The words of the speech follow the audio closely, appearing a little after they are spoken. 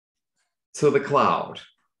to the cloud.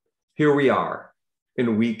 Here we are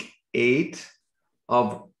in week 8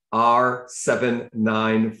 of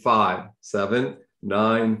R795.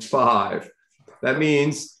 795. That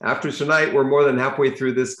means after tonight, we're more than halfway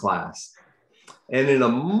through this class. And in a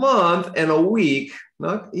month and a week,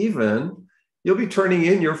 not even, you'll be turning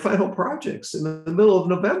in your final projects in the middle of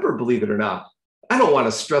November, believe it or not. I don't want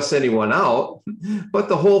to stress anyone out, but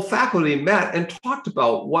the whole faculty met and talked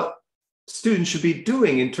about what students should be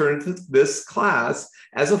doing in terms of this class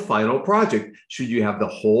as a final project. Should you have the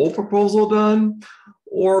whole proposal done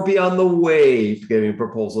or be on the way to getting a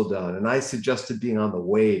proposal done? And I suggested being on the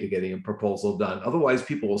way to getting a proposal done. Otherwise,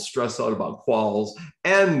 people will stress out about quals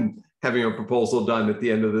and having a proposal done at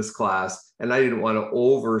the end of this class. And I didn't want to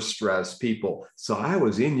overstress people. So I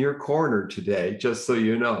was in your corner today, just so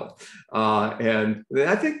you know. And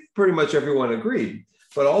I think pretty much everyone agreed.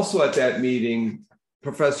 But also at that meeting,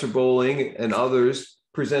 Professor Bowling and others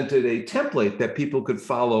presented a template that people could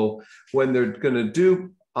follow when they're going to do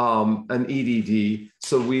an EDD.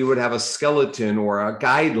 So we would have a skeleton or a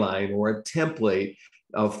guideline or a template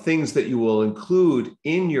of things that you will include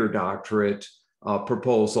in your doctorate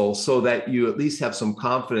proposal so that you at least have some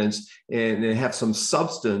confidence and have some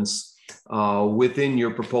substance within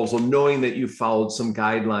your proposal, knowing that you followed some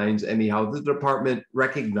guidelines anyhow. The department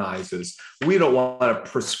recognizes we don't want to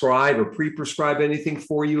prescribe or pre-prescribe anything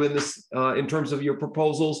for you in this in terms of your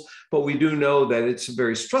proposals, but we do know that it's a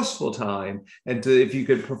very stressful time. And if you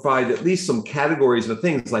could provide at least some categories of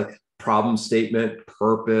things like problem statement,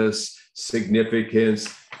 purpose,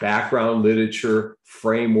 significance, background literature,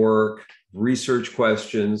 framework, research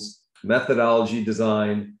questions, methodology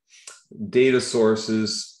design, data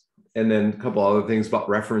sources, and then a couple other things about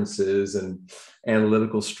references and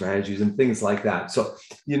analytical strategies and things like that. So,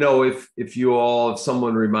 you know, if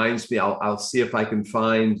someone reminds me, I'll see if I can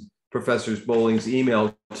find Professor Bowling's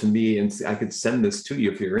email to me and I could send this to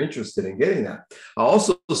you if you're interested in getting that. I'll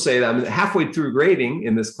also say that I'm halfway through grading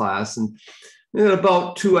in this class, and at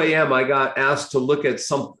about 2 a.m., I got asked to look at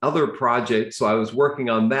some other project. So I was working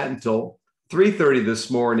on that until 3:30 this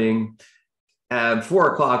morning at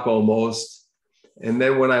 4 o'clock almost. And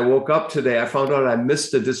then when I woke up today, I found out I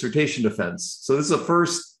missed a dissertation defense. So this is the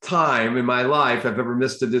first time in my life I've ever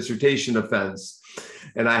missed a dissertation defense.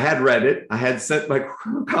 And I had read it. I had sent my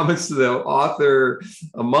comments to the author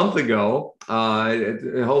a month ago. I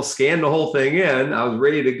scanned the whole thing in. I was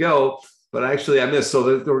ready to go, but actually I missed.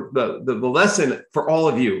 So the lesson for all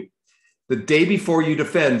of you, the day before you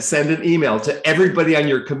defend, send an email to everybody on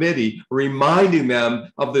your committee reminding them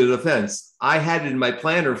of the defense. I had it in my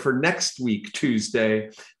planner for next week, Tuesday.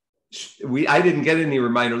 I didn't get any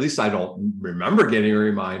reminder, at least I don't remember getting a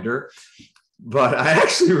reminder, but I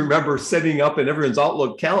actually remember setting up in everyone's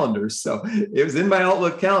Outlook calendar. So it was in my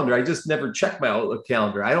Outlook calendar. I just never checked my Outlook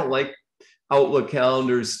calendar. I don't like Outlook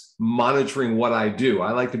calendars monitoring what I do.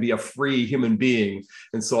 I like to be a free human being.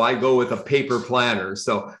 And so I go with a paper planner.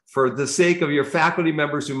 So for the sake of your faculty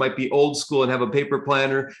members who might be old school and have a paper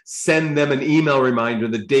planner, send them an email reminder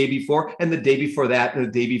the day before and the day before that and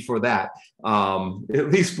the day before that.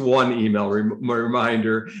 At least one email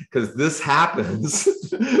reminder, because this happens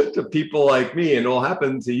to people like me and it'll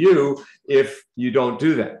happen to you if you don't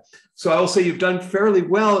do that. So I will say you've done fairly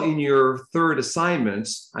well in your third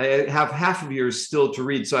assignments. I have half of yours still to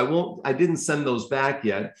read, so I didn't send those back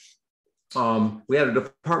yet. We had a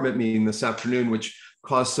department meeting this afternoon, which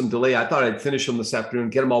caused some delay. I thought I'd finish them this afternoon,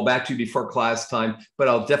 get them all back to you before class time, but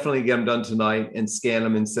I'll definitely get them done tonight and scan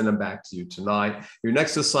them and send them back to you tonight. Your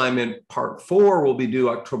next assignment, part 4, will be due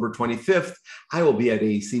October 25th. I will be at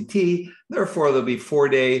ACT. Therefore, there'll be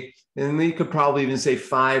 4-day, and you could probably even say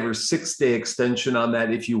 5 or 6 day extension on that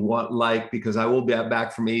if you want, because I will be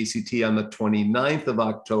back from ACT on the 29th of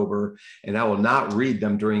October, and I will not read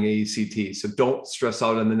them during ACT. So don't stress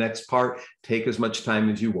out on the next part. Take as much time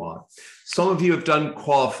as you want. Some of you have done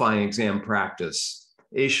qualifying exam practice.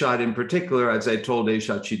 A-Shot in particular, as I told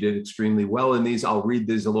A-Shot, she did extremely well in these. I'll read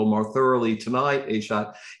these a little more thoroughly tonight,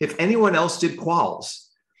 A-Shot. If anyone else did quals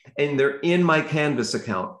and they're in my Canvas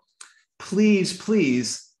account, please,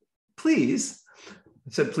 I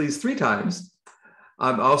said please 3 times.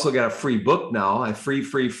 I've also got a free book now, free.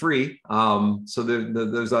 So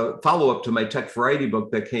there's a follow-up to my Tech Variety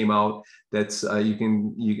book that came out that's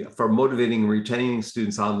you for motivating and retaining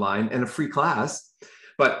students online, and a free class.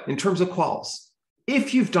 But in terms of quals,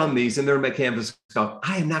 if you've done these and they're in my Canvas account,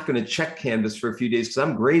 I am not going to check Canvas for a few days because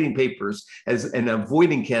I'm grading papers and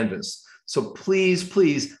avoiding Canvas. So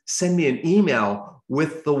please send me an email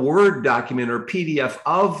with the Word document or PDF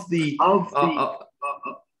of the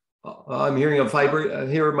I'm hearing a vibrate. I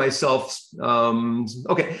hear myself.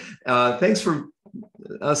 Okay. Thanks for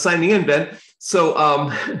signing in, Ben.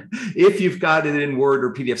 So if you've got it in Word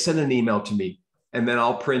or PDF, send an email to me, and then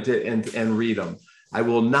I'll print it and read them. I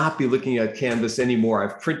will not be looking at Canvas anymore.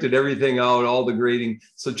 I've printed everything out, all the grading.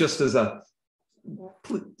 So just as a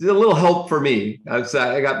little help for me, I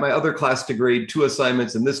got my other class to grade, 2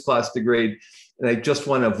 assignments, and this class to grade, and I just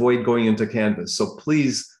want to avoid going into Canvas. So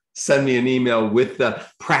please send me an email with the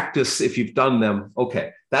practice if you've done them.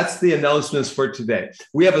 Okay, that's the announcements for today.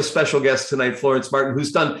 We have a special guest tonight, Florence Martin,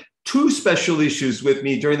 who's done 2 special issues with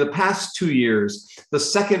me during the past 2 years. The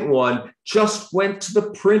second one just went to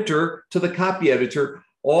the printer, to the copy editor,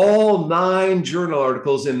 all 9 journal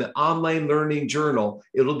articles in the Online Learning Journal.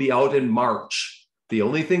 It'll be out in March. The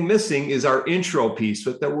only thing missing is our intro piece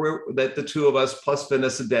that the 2 of us plus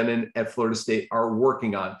Vanessa Denon at Florida State are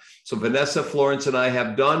working on. So Vanessa, Florence, and I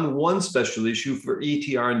have done 1 special issue for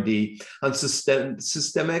ETR&D on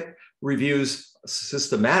systematic reviews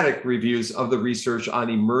of the research on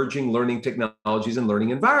emerging learning technologies and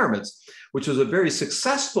learning environments, which was a very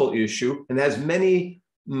successful issue and has many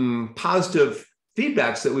positive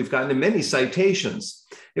feedbacks that we've gotten in many citations.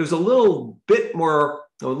 It was a little bit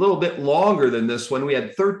longer than this one. We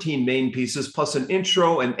had 13 main pieces plus an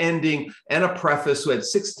intro, an ending, and a preface. We had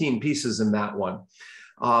 16 pieces in that one.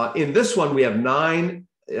 In this one, we have 9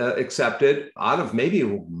 accepted out of maybe,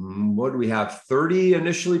 what do we have, 30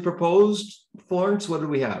 initially proposed? Florence, what do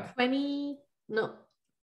we have?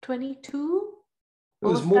 22? It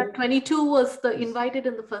was more. 22 was the invited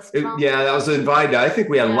in the first round. Yeah, that was invited. I think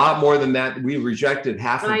we had a lot more than that. We rejected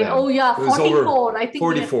half of them. Oh yeah, 44. I think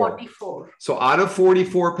 44. 44. So out of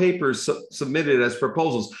 44 papers submitted as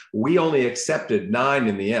proposals, we only accepted 9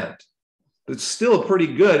 in the end. It's still pretty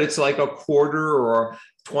good. It's like a quarter or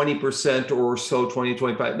 20% or so, 20,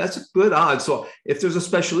 25. That's a good odds. So if there's a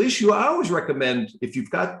special issue, I always recommend, if you've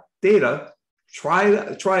got data, try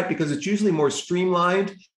it, because it's usually more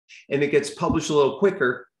streamlined and it gets published a little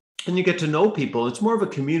quicker and you get to know people. It's more of a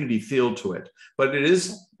community feel to it, but it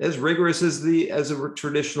is as rigorous as a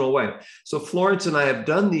traditional way. So Florence and I have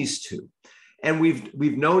done these 2. And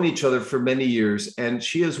we've known each other for many years, and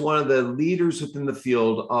she is one of the leaders within the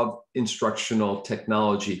field of instructional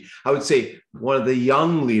technology. I would say one of the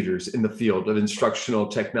young leaders in the field of instructional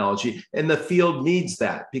technology, and the field needs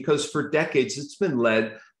that because for decades it's been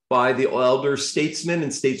led by the elder statesmen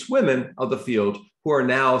and stateswomen of the field who are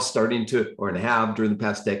now starting to, or have during the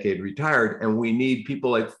past decade, retired. And we need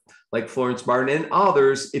people like Florence Martin and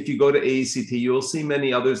others. If you go to AECT, you'll see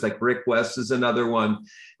many others, like Rick West is another one.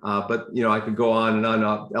 But I could go on and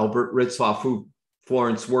on. Albert Ritzhoff, who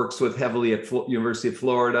Florence works with heavily at University of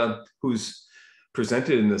Florida, who's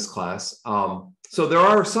presented in this class. So there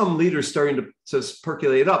are some leaders starting to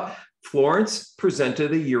percolate up. Florence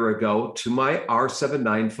presented a year ago to my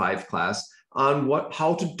R795 class on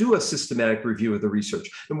how to do a systematic review of the research.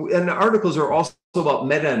 And the articles are also about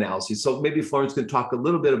meta-analyses. So maybe Florence can talk a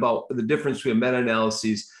little bit about the difference between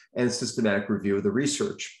meta-analyses and systematic review of the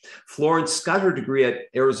research. Florence got her degree at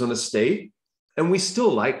Arizona State, and we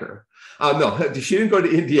still like her. No, she didn't go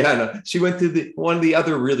to Indiana. She went to one of the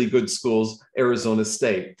other really good schools, Arizona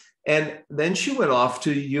State. And then she went off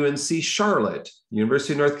to UNC Charlotte,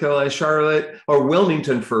 University of North Carolina, Charlotte, or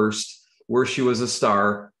Wilmington first, where she was a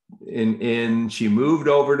star. She moved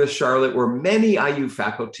over to Charlotte, where many IU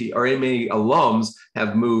faculty or many alums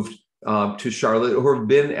have moved to Charlotte or have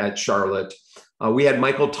been at Charlotte. We had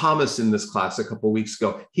Michael Thomas in this class a couple of weeks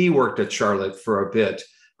ago. He worked at Charlotte for a bit,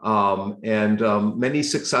 and many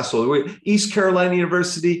successful. East Carolina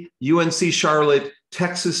University, UNC Charlotte,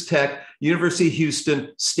 Texas Tech, University of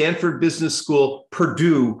Houston, Stanford Business School,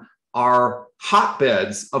 Purdue are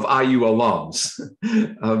hotbeds of IU alums.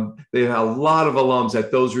 They have a lot of alums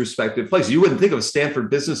at those respective places. You wouldn't think of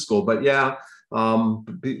Stanford Business School, but yeah,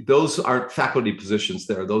 those aren't faculty positions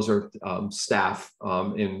there. Those are staff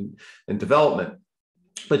in development.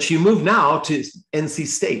 But she moved now to NC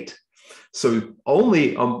State. So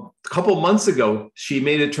only a couple months ago, she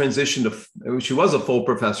made a transition she was a full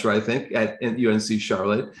professor, I think, at UNC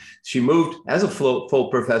Charlotte. She moved as a full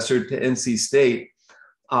professor to NC State.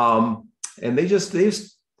 And they just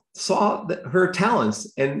saw her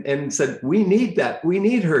talents and said, we need that. We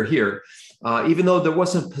need her here. Even though there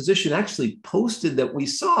wasn't a position actually posted that we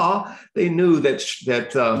saw, they knew that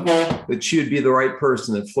she would be the right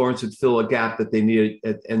person, that Florence would fill a gap that they needed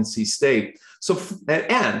at NC State. So,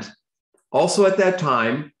 and also at that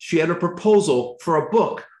time, she had a proposal for a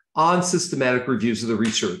book on systematic reviews of the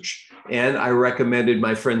research. And I recommended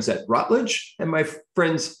my friends at Rutledge and my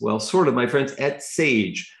friends, well, sort of my friends at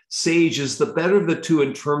Sage. Sage is the better of the two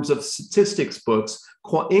in terms of statistics books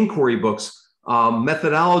inquiry books,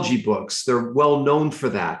 methodology books. They're well known for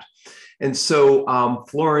that. And so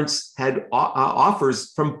Florence had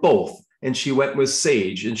offers from both, and she went with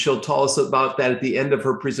Sage, and she'll tell us about that at the end of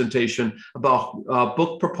her presentation about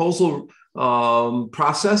book proposal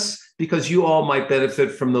process, because you all might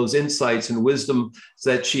benefit from those insights and wisdom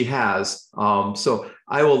that she has. So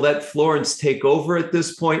I will let Florence take over at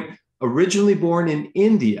this point. Originally born in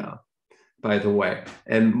India, by the way,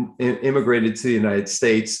 and immigrated to the United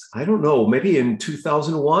States. I don't know, maybe in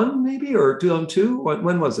 2001, maybe, or 2002?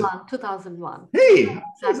 When was it? 2001. Hey,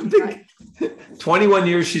 exactly. 21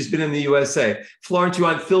 years she's been in the USA. Florence, you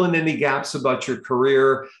want to fill in any gaps about your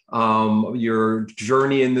career, your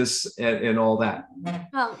journey in this, and all that?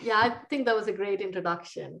 Well, yeah, I think that was a great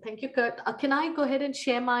introduction. Thank you, Kurt. Can I go ahead and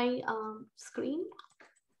share my screen?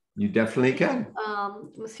 You definitely can.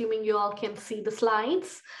 I'm assuming you all can see the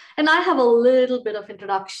slides. And I have a little bit of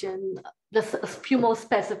introduction, just a few more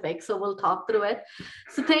specifics, so we'll talk through it.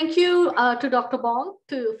 So thank you to Dr. Bonk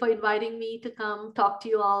for inviting me to come talk to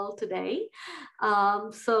you all today.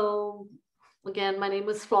 Again, my name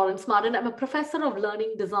is Florence Martin. I'm a professor of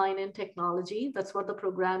learning, design, and technology. That's what the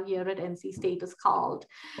program here at NC State is called.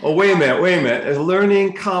 Oh, wait a minute.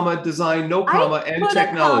 Learning, comma, design, no comma, and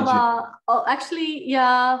technology. Comma. Oh, actually,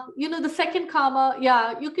 yeah. You know, the second comma,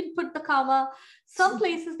 yeah, you can put the comma. Some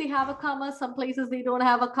places they have a comma, some places they don't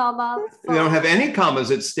have a comma. So they don't have any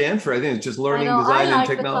commas at Stanford. I think it's just learning, design, and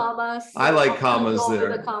technology. I like commas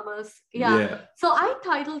there. The commas. Yeah. So I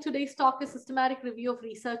titled today's talk a systematic review of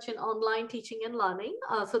research in online teaching and learning.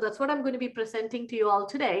 So that's what I'm going to be presenting to you all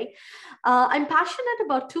today. I'm passionate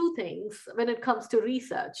about two things when it comes to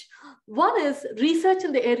research. One is research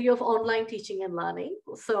in the area of online teaching and learning.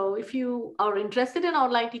 So if you are interested in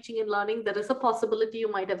online teaching and learning, there is a possibility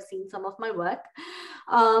you might have seen some of my work.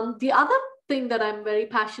 The other thing that I'm very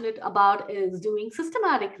passionate about is doing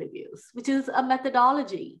systematic reviews, which is a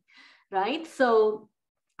methodology, right? So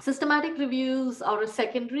systematic reviews are a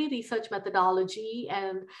secondary research methodology.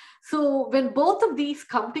 And so when both of these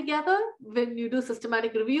come together, when you do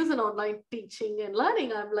systematic reviews and online teaching and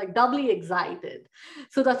learning, I'm like doubly excited.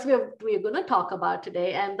 So that's what we're going to talk about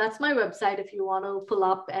today. And that's my website if you want to pull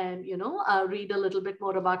up and, read a little bit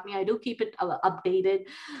more about me. I do keep it updated.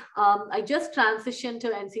 I just transitioned to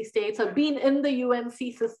NC State. So I've been in the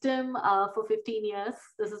UNC system for 15 years.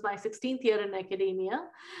 This is my 16th year in academia.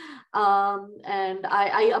 And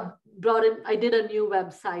I did a new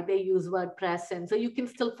website. They use WordPress. And so you can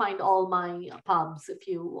still find all my pubs if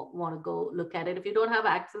you want to go look at it. If you don't have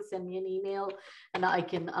access, send me an email and I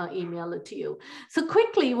can email it to you. So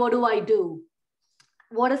quickly, what do I do?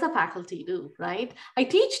 What does a faculty do, right? I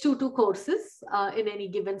teach two courses in any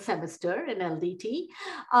given semester in LDT.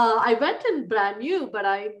 I went in brand new, but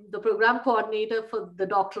I'm the program coordinator for the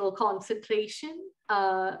doctoral concentration.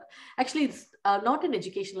 Actually, it's not in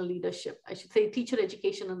educational leadership. I should say teacher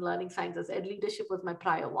education and learning sciences. Ed leadership was my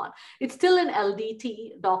prior one. It's still in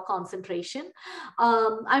LDT, doc concentration.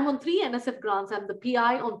 I'm on 3 NSF grants. I'm the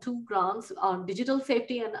PI on 2 grants on digital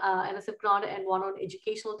safety and NSF grant, and one on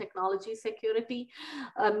educational technology security.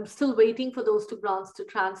 I'm still waiting for those 2 grants to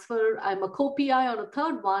transfer. I'm a co-PI on a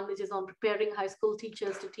 3rd one, which is on preparing high school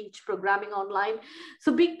teachers to teach programming online.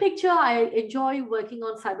 So big picture, I enjoy working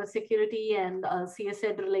on cybersecurity and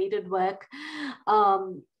CSED related work.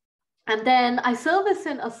 And then I serve as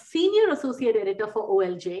a senior associate editor for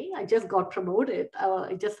OLJ. I just got promoted.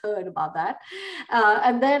 I just heard about that.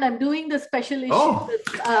 And then I'm doing the special issue. Oh,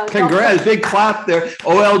 congrats, big clap there.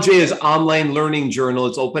 OLJ is online learning journal.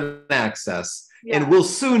 It's open access. Yeah. And will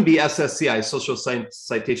soon be SSCI, Social Science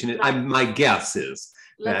Citation. Right. My guess is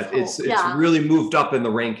that it's really moved up in the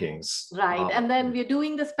rankings. Right. And then we're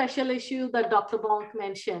doing the special issue that Dr. Bonk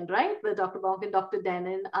mentioned, right? With Dr. Bonk and Dr.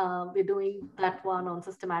 Denon. We're doing that one on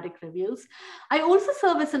systematic reviews. I also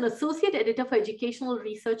serve as an associate editor for educational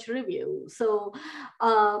research review. So,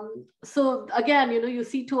 again, you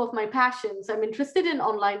see 2 of my passions. I'm interested in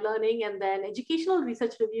online learning, and then educational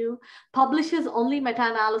research review publishes only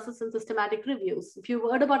meta-analysis and systematic reviews. If you've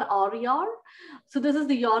heard about RER, so this is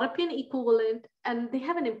the European equivalent, and they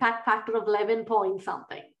have an impact factor of 11 point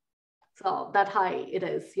something. So that high it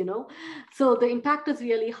is, So the impact is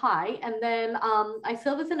really high. And then I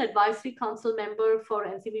serve as an advisory council member for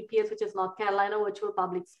NCVPS, which is North Carolina Virtual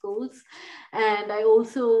Public Schools. And I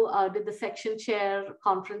also did the section chair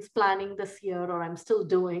conference planning this year, or I'm still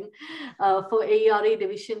doing, for AERA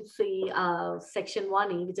Division C, Section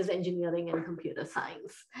 1E, which is engineering and computer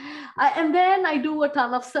science. And then I do a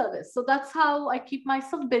ton of service. So that's how I keep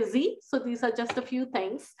myself busy. So these are just a few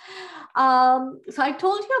things. So I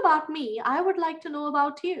told you about me. I would like to know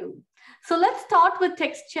about you. So let's start with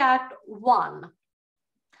text chat 1.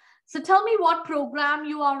 So tell me what program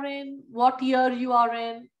you are in, what year you are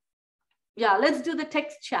in. Yeah, let's do the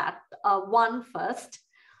text chat one first.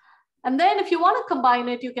 And then if you want to combine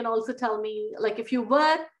it, you can also tell me, like if you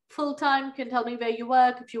work full-time, you can tell me where you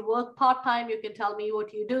work. If you work part-time, you can tell me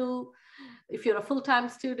what you do. If you're a full-time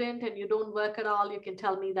student and you don't work at all, you can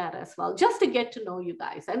tell me that as well, just to get to know you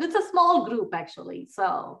guys. And it's a small group actually,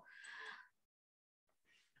 so.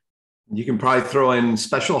 You can probably throw in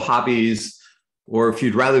special hobbies, or if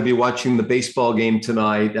you'd rather be watching the baseball game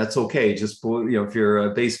tonight, that's okay. Just, if you're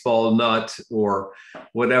a baseball nut or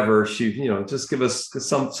whatever, just give us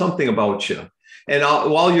something about you. And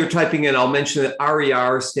while you're typing in, I'll mention that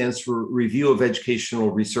RER stands for Review of Educational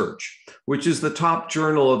Research, which is the top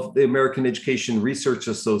journal of the American Education Research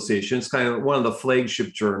Association. It's kind of one of the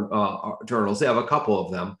flagship journals. They have a couple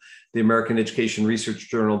of them, the American Education Research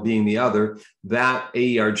Journal being the other, that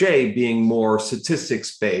AERJ being more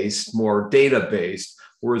statistics-based, more data-based,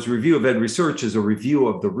 whereas Review of Ed Research is a review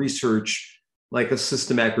of the research, like a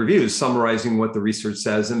systematic review, summarizing what the research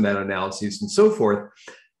says and meta-analyses and so forth.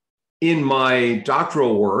 In my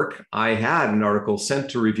doctoral work, I had an article sent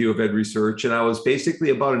to Review of Ed Research, and I was basically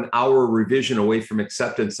about an hour revision away from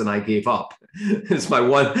acceptance, and I gave up. It's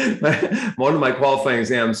one of my qualifying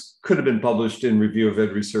exams could have been published in Review of Ed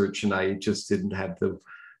Research, and I just didn't have the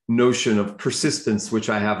notion of persistence, which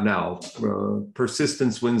I have now.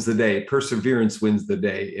 Persistence wins the day. Perseverance wins the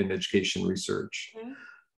day in education research. Okay.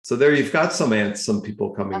 So there you've got some people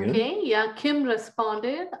coming in. Okay, yeah, Kim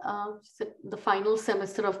responded, the final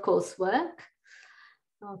semester of coursework.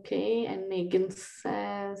 Okay, and Megan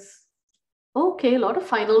says, okay, a lot of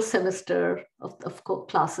final semester of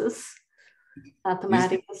classes.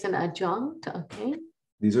 Mathematics and adjunct, okay.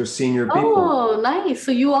 These are senior people. Oh, nice.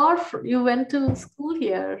 So you went to school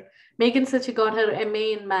here. Megan said she got her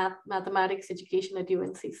MA in mathematics education at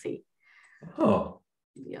UNCC. Oh.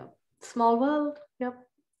 Yeah, small world, yep.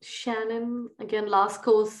 Shannon, again, last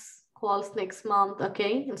course calls next month.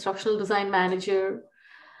 Okay, instructional design manager.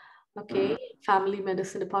 Okay, family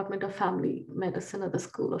medicine, Department of Family Medicine at the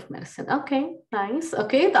School of Medicine. Okay, nice.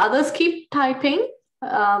 Okay, the others keep typing.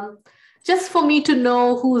 Just for me to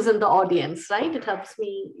know who's in the audience, right? It helps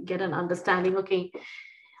me get an understanding. Okay.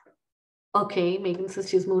 Okay, Megan says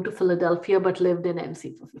she's moved to Philadelphia but lived in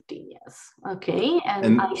NC for 15 years. Okay,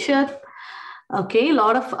 and Aisha. Okay, a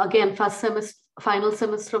lot of, again, final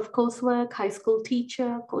semester of coursework, high school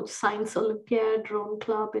teacher, coach science Olympiad, drone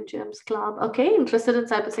club, and GEMS club. Okay, interested in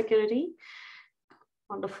cybersecurity.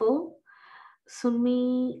 Wonderful.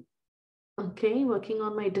 Sunmi, okay, working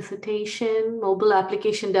on my dissertation, mobile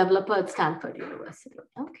application developer at Stanford University.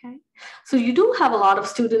 Okay, so you do have a lot of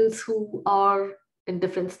students who are in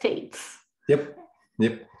different states. Yep.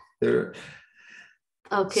 They're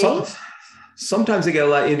okay. Sometimes I get a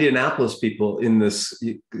lot of Indianapolis people in this.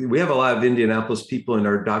 We have a lot of Indianapolis people in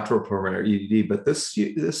our doctoral program at EDD, but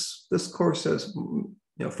this course has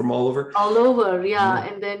from all over. All over, yeah.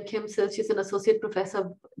 And then Kim says she's an associate professor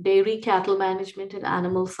of dairy cattle management and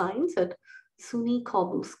animal science at SUNY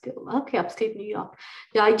Cobleskill. Okay, upstate New York.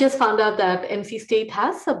 Yeah, I just found out that NC State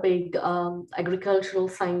has a big agricultural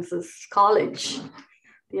sciences college.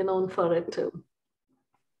 They're known for it too.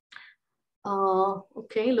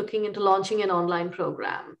 Okay, looking into launching an online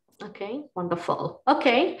program. Okay, wonderful.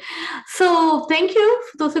 Okay, so thank you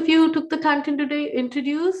for those of you who took the time to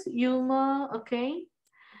introduce Yuma. Okay.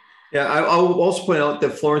 Yeah, I'll also point out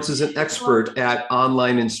that Florence is an expert at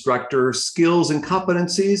online instructor skills and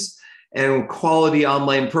competencies and quality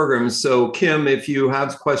online programs. So Kim, if you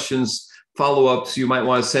have questions, follow-ups you might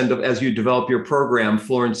want to send up as you develop your program,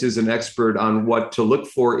 Florence is an expert on what to look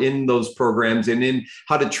for in those programs and in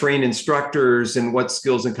how to train instructors and what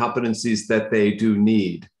skills and competencies that they do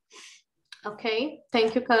need. Okay,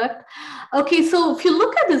 thank you, Kurt. Okay, so if you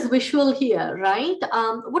look at this visual here, right,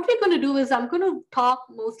 what we're going to do is I'm going to talk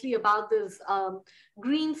mostly about this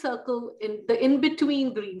green circle, the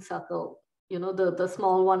in-between green circle. The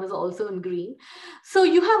small one is also in green. So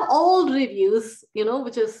you have all reviews,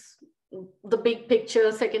 which is the big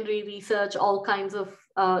picture, secondary research, all kinds of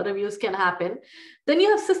reviews can happen. Then you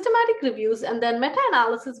have systematic reviews and then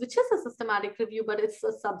meta-analysis, which is a systematic review, but it's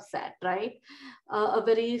a subset, right? A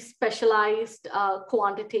very specialized,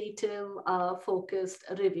 quantitative, focused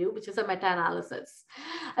review, which is a meta-analysis.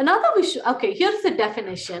 Another okay, here's the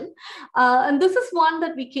definition. And this is one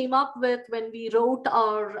that we came up with when we wrote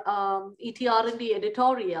our ETR&D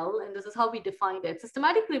editorial, and this is how we defined it.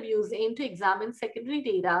 Systematic reviews aim to examine secondary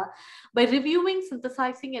data by reviewing,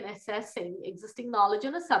 synthesizing, and assessing existing knowledge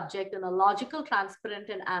on a subject in a logical, transparent,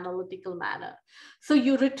 and analytical manner. So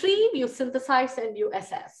you retrieve, you synthesize, and you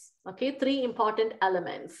assess. Okay, 3 important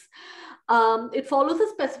elements. It follows a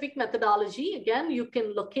specific methodology. Again, you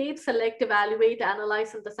can locate, select, evaluate,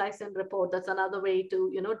 analyze, synthesize, and report. That's another way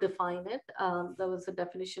to, define it. There was a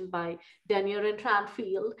definition by Denier and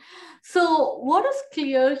Tranfield. So what is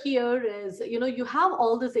clear here is, you have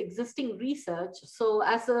all this existing research. So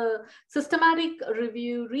as a systematic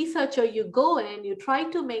review researcher, you go in, you try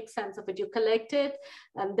to make sense of it, you collect it,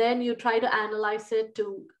 and then you try to analyze it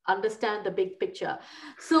to understand the big picture.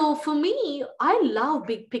 So for me, I love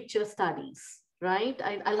big picture studies, right?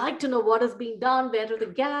 I like to know what is being done, where are the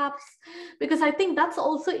gaps, because I think that's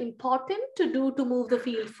also important to do to move the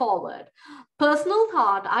field forward. Personal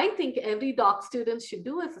thought, I think every doc student should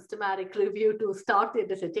do a systematic review to start their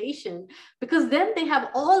dissertation, because then they have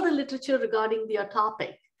all the literature regarding their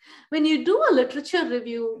topic. When you do a literature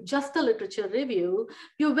review, just a literature review,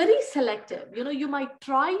 you're very selective. You might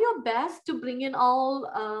try your best to bring in all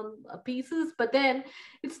pieces, but then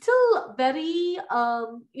it's still very,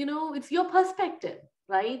 it's your perspective,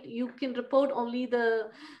 right? You can report only the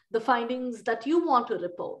findings that you want to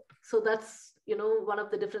report. So that's, one of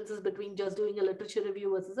the differences between just doing a literature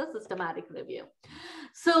review versus a systematic review.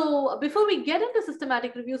 So before we get into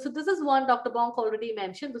systematic review, so this is one Dr. Bonk already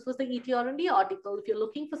mentioned. This was the ETR&D article. If you're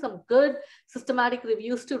looking for some good systematic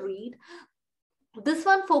reviews to read, this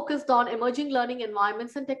one focused on emerging learning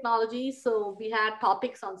environments and technologies. So we had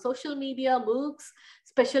topics on social media, MOOCs,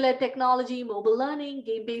 special ed technology, mobile learning,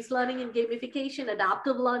 game-based learning and gamification,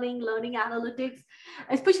 adaptive learning, learning analytics.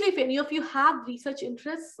 Especially if any of you have research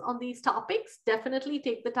interests on these topics, definitely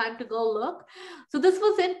take the time to go look. So this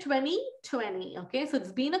was in 2020, okay? So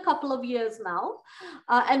it's been a couple of years now.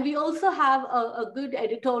 And we also have a good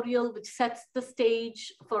editorial which sets the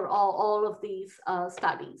stage for all of these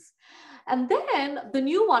studies. And then the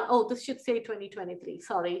new one, oh, this should say 2023.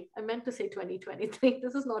 Sorry, I meant to say 2023.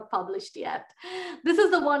 This is not published yet. This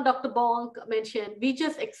is the one Dr. Bonk mentioned. We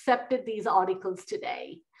just accepted these articles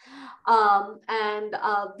today.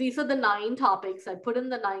 These are the 9 topics. I put in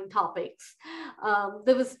the 9 topics.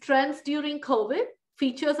 There was trends during COVID,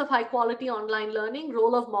 features of high quality online learning,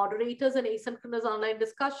 role of moderators in asynchronous online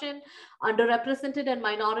discussion, underrepresented and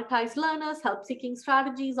minoritized learners, help-seeking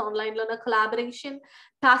strategies, online learner collaboration,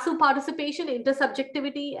 passive participation,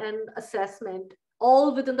 intersubjectivity, and assessment,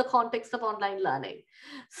 all within the context of online learning.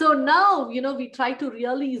 So now, we try to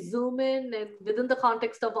really zoom in, and within the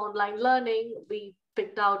context of online learning, we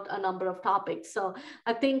picked out a number of topics. So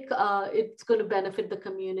I think it's going to benefit the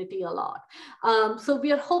community a lot. So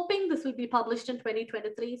we are hoping this will be published in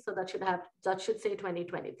 2023. So that should say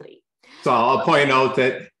 2023. So I'll point out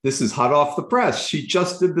that this is hot off the press. She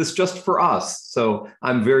just did this just for us. So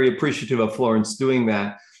I'm very appreciative of Florence doing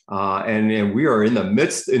that. And we are in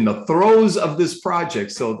the throes of this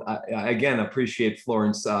project. So again, appreciate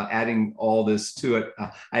Florence adding all this to it.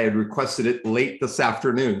 I had requested it late this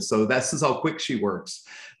afternoon. So this is how quick she works.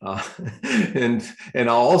 And I'll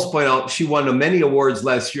also point out she won many awards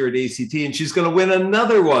last year at ACT, and she's going to win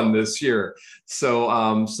another one this year.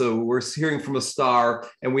 So we're hearing from a star,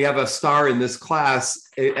 and we have a star in this class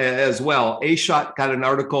as well. A-Shot got an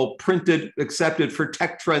article printed, accepted for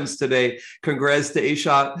Tech Trends today. Congrats to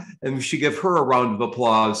A-Shot, and we should give her a round of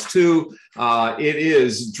applause too. It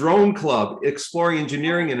is Drone Club, exploring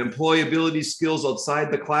engineering and employability skills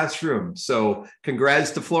outside the classroom. So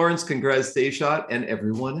congrats to Florence, congrats to A-Shot and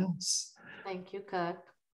everyone else. Thank you, Kurt.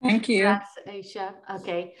 Thank you. Congrats, A-Shot.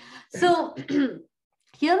 Okay, so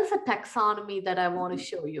here's a taxonomy that I want to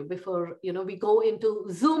show you before we go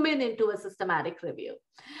zoom into a systematic review.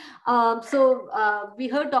 We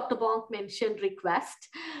heard Dr. Bonk mention request.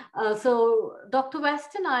 So Dr.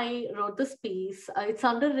 West and I wrote this piece. It's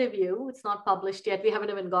under review. It's not published yet. We haven't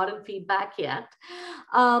even gotten feedback yet.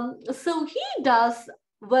 So he does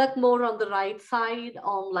work more on the right side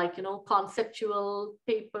on conceptual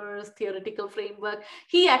papers, theoretical framework.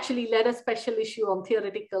 He actually led a special issue on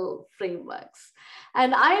theoretical frameworks.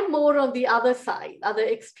 And I'm more on the other side, other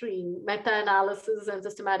extreme, meta-analysis and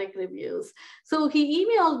systematic reviews. So he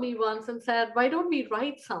emailed me once and said, why don't we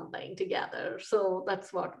write something together? So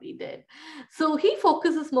that's what we did. So he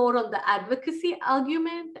focuses more on the advocacy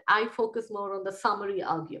argument. I focus more on the summary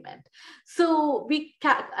argument. So we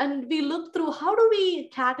looked through how do we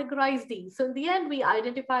categorize these. So in the end, we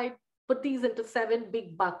put these into 7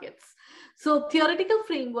 big buckets. So theoretical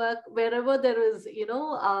framework, wherever there is,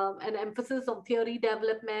 an emphasis on theory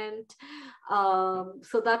development,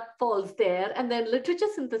 So that falls there. And then literature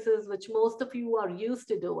synthesis, which most of you are used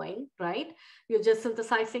to doing, right? You're just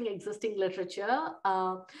synthesizing existing literature.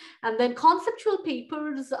 And then conceptual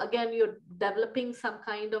papers, again, you're developing some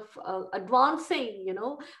kind of advancing,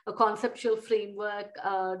 a conceptual framework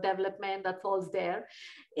development that falls there.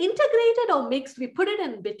 Integrated or mixed, we put it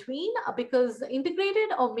in between because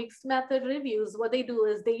integrated or mixed method reviews, what they do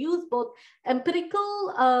is they use both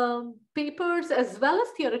empirical papers as well as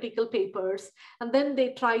theoretical papers, and then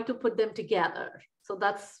they try to put them together. So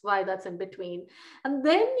that's why that's in between. And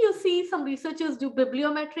then you see some researchers do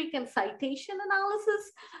bibliometric and citation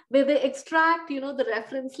analysis, where they extract, the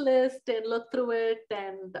reference list and look through it,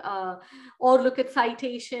 and or look at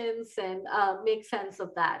citations and make sense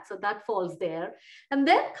of that. So that falls there. And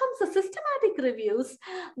then comes the systematic reviews.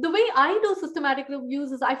 The way I do systematic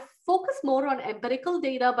reviews is I focus more on empirical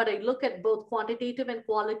data, but I look at both quantitative and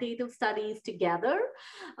qualitative studies together.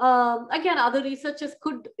 Again, other researchers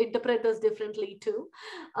could interpret this differently too.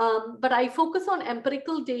 But I focus on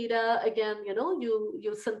empirical data. Again,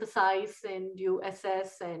 you synthesize and you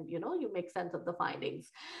assess and, you make sense of the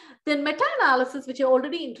findings. Then meta-analysis, which I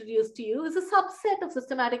already introduced to you, is a subset of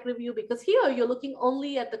systematic review, because here you're looking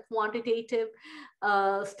only at the quantitative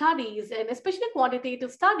studies, and especially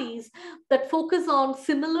quantitative studies that focus on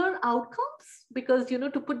similar outcomes, because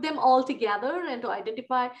to put them all together and to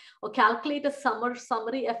identify or calculate a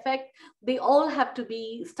summary effect, they all have to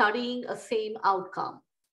be studying a same outcome,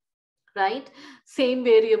 right? Same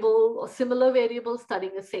variable or similar variable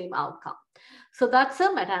studying the same outcome. So that's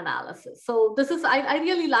a meta-analysis. So this is, I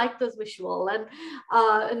really like this visual.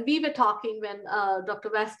 And we were talking when Dr.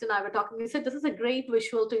 West and I were talking, we said, this is a great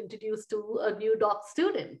visual to introduce to a new doc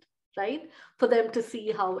student, right? For them to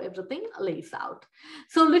see how everything lays out.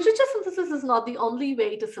 So literature synthesis is not the only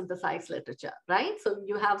way to synthesize literature, right? So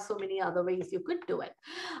you have so many other ways you could do it.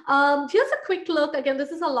 Here's a quick look. Again,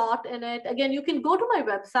 this is a lot in it. Again, you can go to my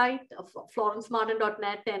website,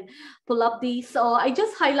 florencemartin.net, and pull up these. So I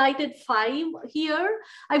just highlighted 5 here.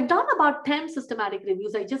 I've done about 10 systematic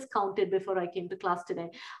reviews. I just counted before I came to class today.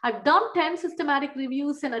 I've done 10 systematic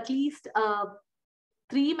reviews and at least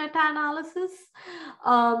 3 meta-analysis.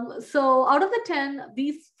 So out of the 10,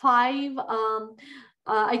 these 5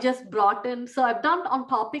 I just brought in. So I've done on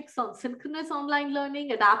topics on synchronous online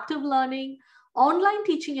learning, adaptive learning, online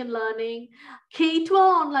teaching and learning, K-12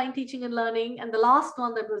 online teaching and learning, and the last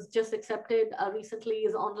one that was just accepted recently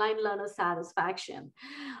is online learner satisfaction.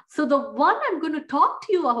 So the one I'm going to talk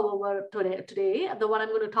to you, however, today, the one I'm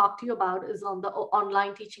going to talk to you about is on the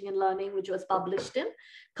online teaching and learning, which was published in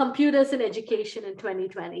Computers in Education in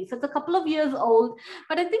 2020. So it's a couple of years old,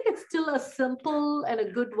 but I think it's still a simple and a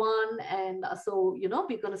good one. And so, we're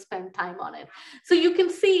going to spend time on it. So you can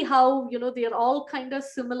see how, they're all kind of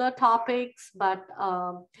similar topics, but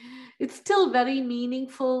it's still very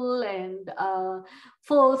meaningful. And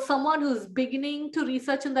for someone who's beginning to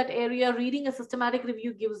research in that area, reading a systematic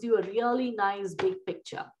review gives you a really nice big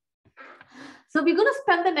picture. So we're going to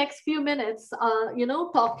spend the next few minutes,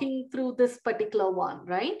 talking through this particular one,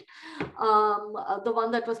 right? The one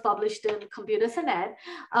that was published in Computers in Ed.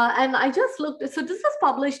 And I just looked, so this was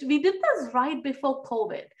published, we did this right before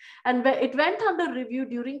COVID. And it went under review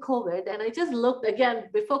during COVID. And I just looked again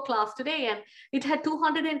before class today, and it had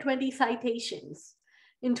 220 citations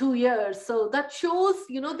in 2 years. So that shows,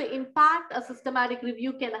 the impact a systematic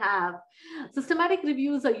review can have. Systematic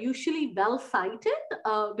reviews are usually well cited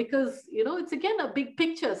because, it's again a big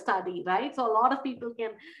picture study, right? So a lot of people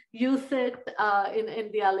can use it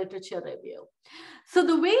in their literature review. So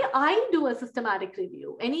the way I do a systematic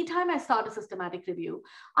review, anytime I start a systematic review,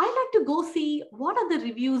 I like to go see what other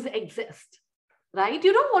reviews exist, right?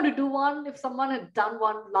 You don't want to do one if someone had done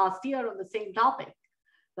one last year on the same topic.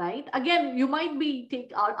 Right? Again, you might be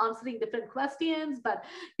answering different questions, but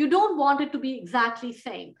you don't want it to be exactly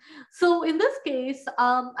same. So in this case,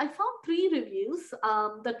 I found 3 reviews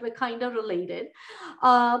that were kind of related.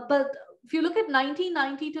 But if you look at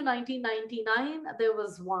 1990 to 1999, there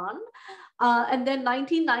was one. And then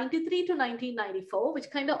 1993 to 1994, which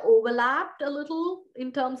kind of overlapped a little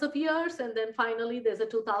in terms of years. And then finally, there's a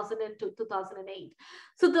 2000 to 2008.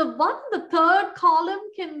 So the third column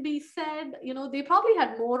can be said, they probably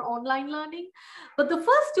had more online learning, but the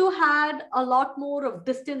first 2 had a lot more of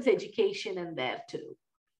distance education in there too.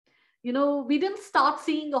 We didn't start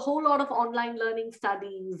seeing a whole lot of online learning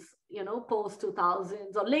studies, post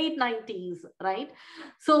 2000s or late 90s, right?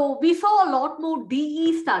 So we saw a lot more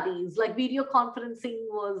DE studies, like video conferencing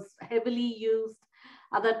was heavily used.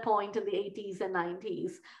 at that point in the 80s and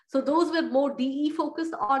 90s. So those were more DE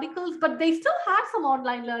focused articles, but they still had some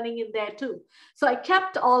online learning in there too. So I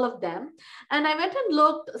kept all of them and I went and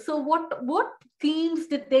looked. So what themes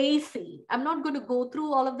did they see? I'm not going to go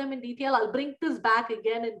through all of them in detail. I'll bring this back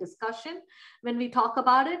again in discussion when we talk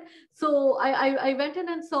about it. So I went in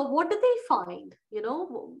and saw what did they find, you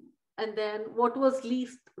know, and then what was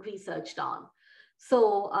least researched on.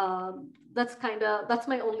 So that's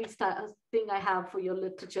my only thing I have for your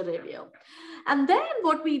literature review. And then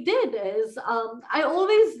what we did is I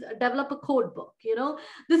always develop a code book. You know,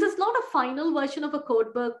 this is not a final version of a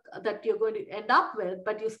code book that you're going to end up with,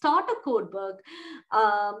 but you start a code book.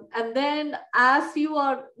 And then as you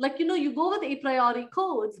are like, you know, you go with a priori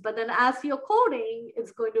codes, but then as you're coding,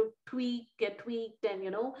 it's going to get tweaked and,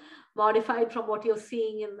 you know, modified from what you're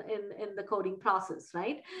seeing in the coding process,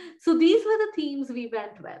 right? So these were the themes we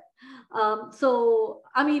went with. So,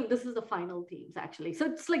 I mean, this is the final themes actually. So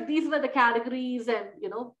it's like, these were the categories and, you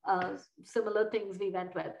know, similar things we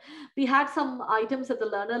went with. We had some items at the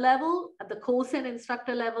learner level, at the course and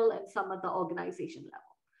instructor level, and some at the organization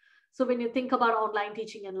level. So when you think about online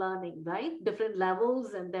teaching and learning, right, different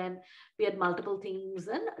levels, and then we had multiple themes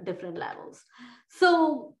and different levels.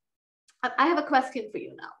 So I have a question for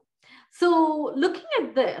you now. So looking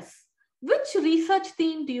at this, which research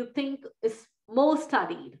theme do you think is most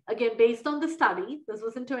studied? Again, based on the study, this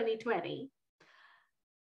was in 2020.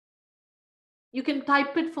 You can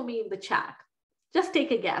type it for me in the chat. Just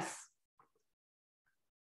take a guess.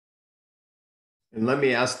 And let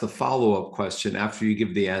me ask the follow-up question after you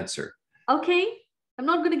give the answer. Okay, I'm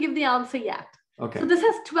not going to give the answer yet. Okay. So this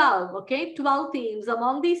has 12, okay? 12 themes.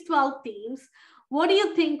 Among these 12 themes, what do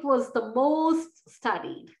you think was the most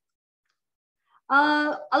studied?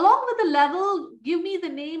 Along with the level, give me the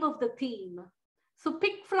name of the theme. So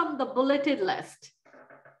pick from the bulleted list,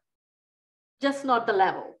 just not the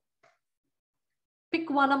level. Pick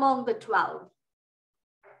one among the 12.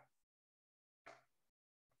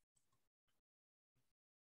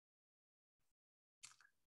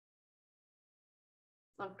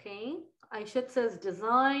 Okay, Aishat says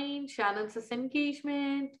design, Shannon says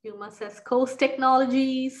engagement, Yuma says course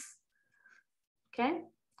technologies. Okay, I'm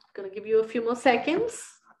gonna give you a few more seconds.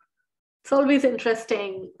 It's always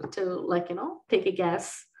interesting to, like, you know, take a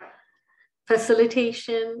guess.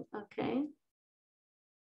 Facilitation, okay.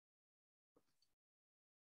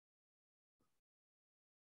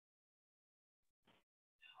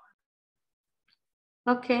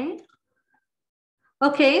 Okay.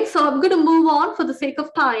 Okay, so I'm going to move on for the sake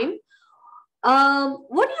of time.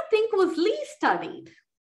 What do you think was least studied?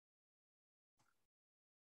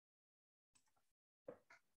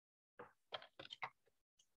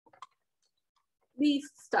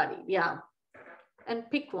 Least studied, yeah. And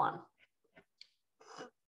pick one.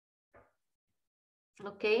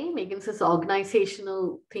 Okay, Megan says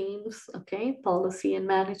organizational themes. Okay, policy and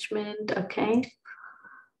management. Okay.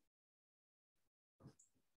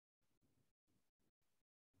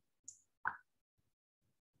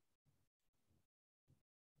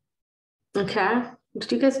 Okay,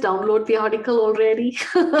 did you guys download the article already?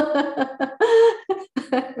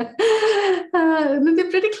 They're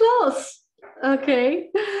pretty close. Okay,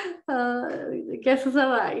 guesses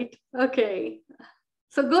are right. Okay,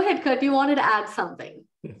 so go ahead, Kurt. You wanted to add something.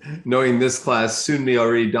 Knowing this class, soon we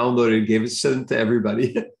already downloaded, gave it sent to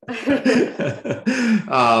everybody.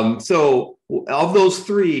 So of those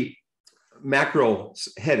three macro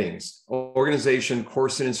headings, organization,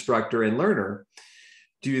 course and instructor, and learner,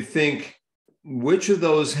 do you think which of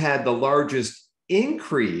those had the largest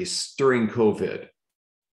increase during COVID?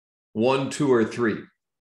 1, 2, or 3?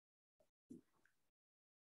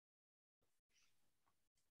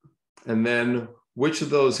 And then which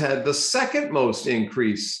of those had the second most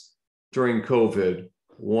increase during COVID?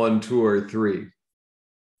 1, 2, or 3?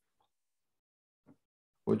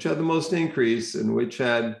 Which had the most increase and which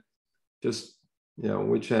had just, you know,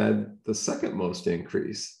 which had the second most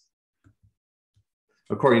increase?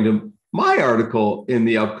 According to my article in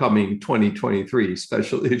the upcoming 2023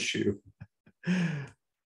 special issue.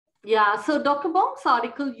 Yeah, so Dr. Bonk's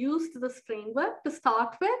article used this framework to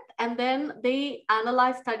start with, and then they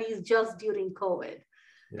analyzed studies just during COVID.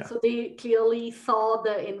 Yeah. So they clearly saw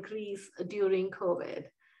the increase during COVID.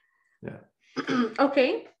 Yeah.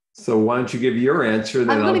 Okay. So why don't you give your answer?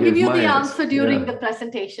 Then I'm going to give you the answer during the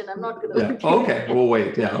presentation. I'm not going to. Yeah. Okay, we'll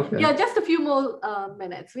wait. Yeah. Okay. Yeah, just a few more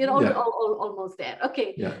minutes. We're almost there.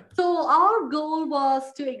 Okay. Yeah. So our goal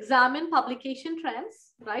was to examine publication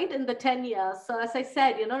trends, right, in the 10 years. So as I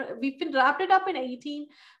said, we've been wrapped it up in 18.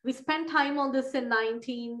 We spent time on this in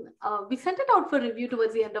 19. We sent it out for review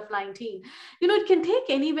towards the end of 19. It can take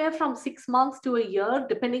anywhere from 6 months to a year,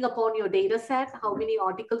 depending upon your data set, how many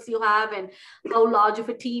articles you have and how large of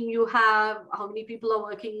a team you have, how many people are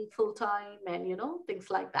working full time, and, things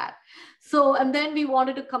like that. So, and then we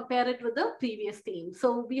wanted to compare it with the previous theme.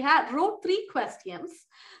 So we wrote 3 questions.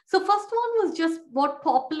 So first one was just what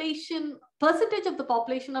percentage of the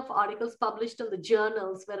population of articles published in the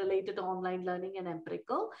journals were related to online learning and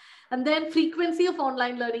empirical, and then frequency of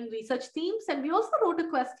online learning research themes. And we also wrote a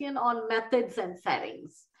question on methods and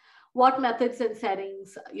settings. What methods and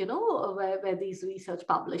settings, were these research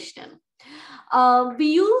published in. We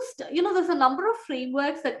used, there's a number of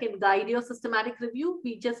frameworks that can guide your systematic review.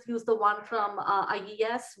 We just used the one from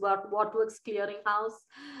IES, Waterworks Clearinghouse,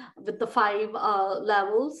 with the 5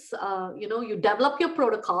 levels. You develop your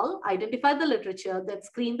protocol, identify the literature, then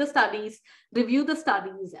screen the studies, review the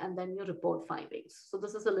studies, and then you report findings. So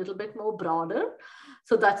this is a little bit more broader.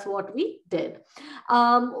 So that's what we did.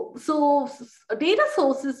 So data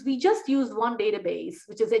sources, we just used one database,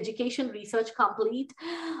 which is Education Research Complete.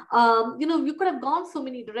 You could have gone so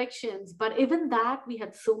many directions, but even that, we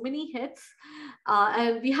had so many hits,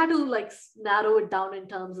 and we had to narrow it down in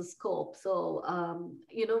terms of scope. So,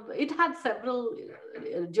 it had several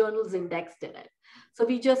journals indexed in it. So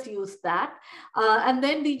we just used that. And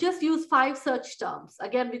then we just used 5 search terms.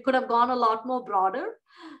 Again, we could have gone a lot more broader,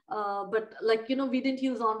 but we didn't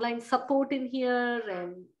use online support in here.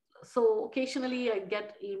 And so occasionally I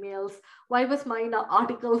get emails, why was mine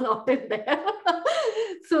article not in there?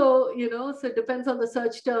 So, so it depends on the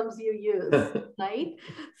search terms you use, right?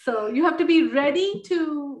 So you have to be ready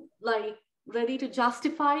to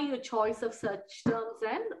justify your choice of search terms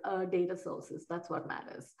and data sources. That's what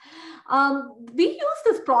matters. We use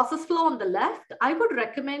this process flow on the left. I would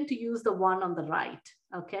recommend to use the one on the right.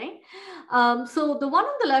 Okay. So the one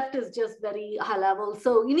on the left is just very high level.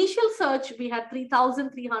 So initial search, we had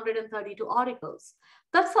 3,332 articles.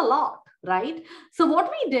 That's a lot, right? So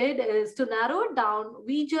what we did is, to narrow it down,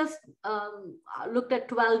 we just looked at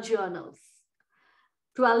 12 journals.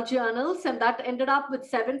 12 journals, and that ended up with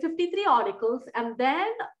 753 articles. And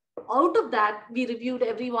then out of that, we reviewed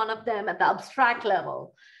every one of them at the abstract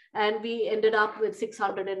level, and we ended up with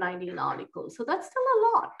 619 articles. So that's still a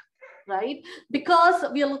lot, right? Because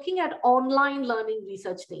we are looking at online learning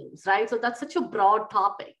research themes, right? So that's such a broad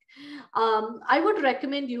topic. I would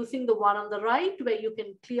recommend using the one on the right, where you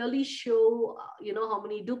can clearly show, how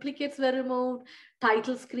many duplicates were removed,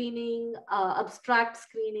 title screening, abstract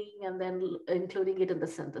screening, and then including it in the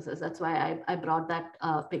synthesis. That's why I brought that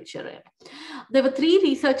picture in. There were 3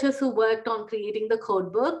 researchers who worked on creating the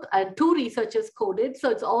code book, and 2 researchers coded. So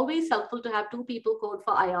it's always helpful to have 2 people code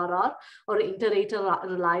for IRR, or inter-rater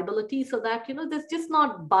reliability, so that, there's just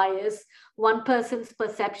not bias, one person's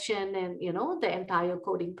perception and, the entire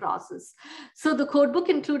coding process. So the code book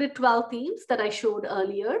included 12 themes that I showed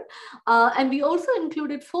earlier. And we also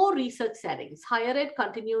included 4 research settings: higher ed,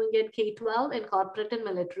 continuing ed, K-12, and corporate and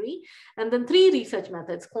military. And then 3 research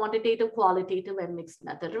methods: quantitative, qualitative, and mixed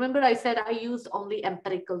method. Remember, I said I used only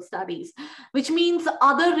empirical studies, which means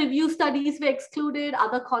other review studies were excluded,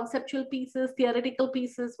 other conceptual pieces, theoretical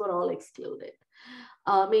pieces were all excluded.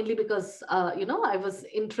 Mainly because, I was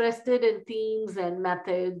interested in themes and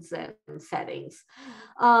methods and settings.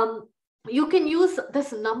 You can use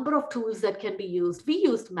this number of tools that can be used. We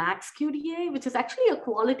used MaxQDA, which is actually a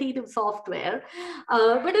qualitative software,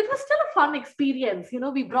 but it was still a fun experience.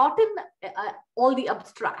 We brought in all the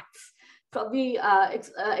abstracts. So we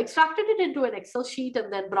extracted it into an Excel sheet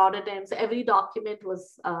and then brought it in. So every document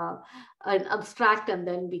was an abstract, and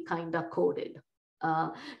then we kind of coded.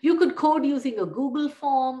 You could code using a Google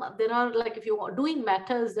form. There are, if you are doing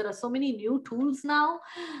matters, there are so many new tools now.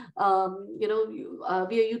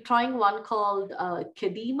 You're trying one called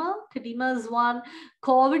Kadima. Kadima is one.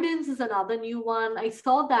 Coevidence is another new one. I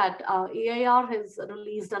saw that AIR has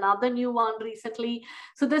released another new one recently.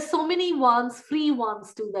 So there's so many ones, free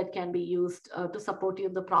ones too, that can be used to support you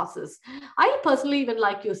in the process. I personally even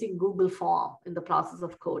like using Google form in the process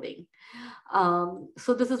of coding.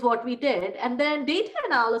 So this is what we did. And then data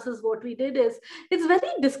analysis, what we did is, it's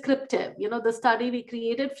very descriptive. The study, we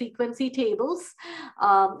created frequency tables.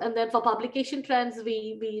 And then for publication trends,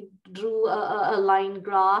 we drew a line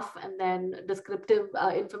graph, and then descriptive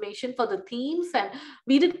information for the themes. And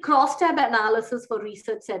we did cross-tab analysis for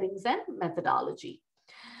research settings and methodology.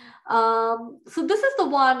 So this is the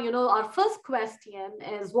one, our first question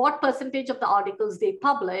is, what percentage of the articles they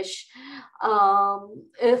publish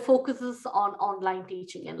focuses on online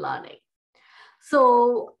teaching and learning?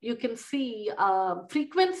 So you can see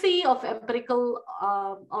frequency of empirical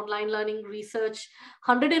online learning research,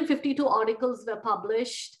 152 articles were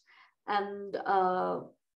published, and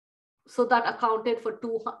so that accounted for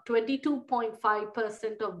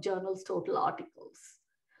 22.5% of journals' total articles.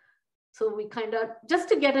 So we kind of, just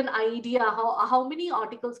to get an idea how many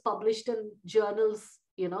articles published in journals,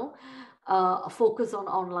 focus on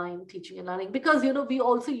online teaching and learning, because, we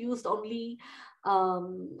also used only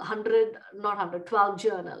 12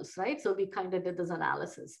 journals, right? So we kind of did this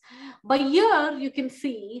analysis. By year, you can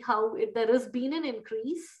see how there has been an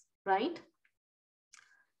increase, right?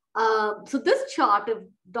 So this chart, if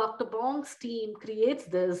Dr. Bonk's team creates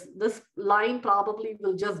this line probably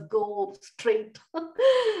will just go straight,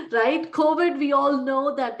 right? COVID, we all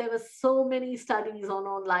know that there were so many studies on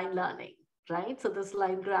online learning, right? So this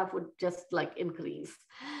line graph would just like increase.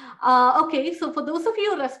 Okay, so for those of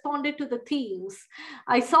you who responded to the themes,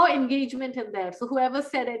 I saw engagement in there. So whoever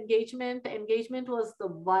said engagement was the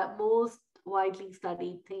most widely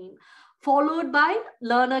studied theme, followed by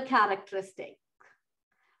learner characteristic.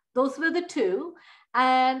 Those were the two.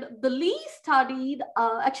 And the least studied,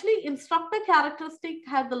 actually instructor characteristic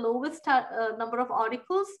had the lowest number of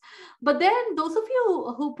articles. But then those of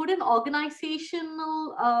you who put in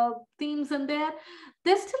organizational themes in there,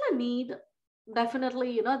 there's still a need.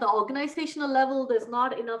 Definitely, the organizational level, there's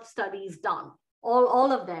not enough studies done.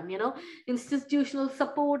 All of them, institutional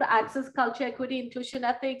support, access, culture, equity, inclusion,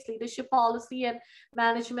 ethics, leadership, policy, and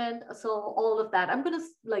management. So all of that. I'm going to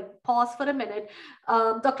pause for a minute.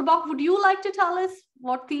 Dr. Bonk, would you like to tell us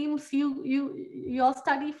what themes your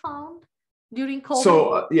study found during COVID?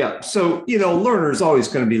 So learner is always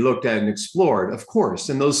going to be looked at and explored, of course.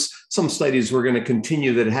 And some studies were going to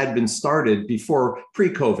continue that had been started before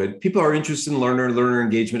pre-COVID. People are interested in learner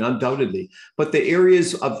engagement, undoubtedly. But the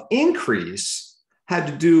areas of increase had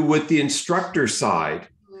to do with the instructor side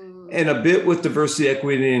and a bit with diversity,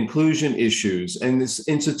 equity, and inclusion issues and this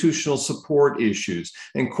institutional support issues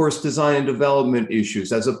and course design and development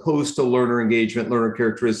issues, as opposed to learner engagement, learner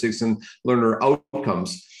characteristics, and learner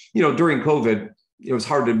outcomes. During COVID, it was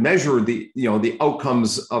hard to measure the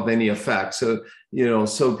outcomes of any effect. So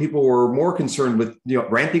people were more concerned with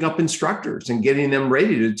ramping up instructors and getting them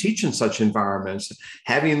ready to teach in such environments,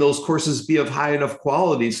 having those courses be of high enough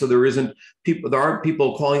quality so there aren't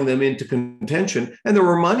people calling them into contention, and there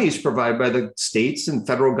were monies provided by the states and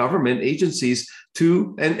federal government agencies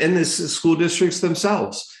and the school districts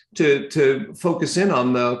themselves to focus in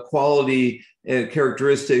on the quality and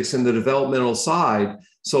characteristics and the developmental side.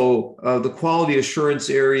 So the quality assurance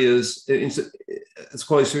areas,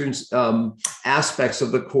 aspects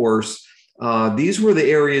of the course, these were the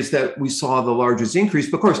areas that we saw the largest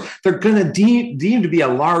increase. But of course, they're going to deem to be a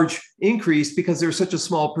large increase because there's such a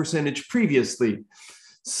small percentage previously.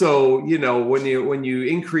 So when you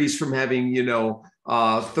increase from having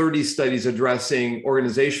 30 studies addressing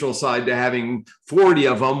organizational side to having 40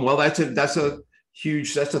 of them, well, that's a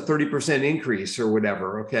 30% increase or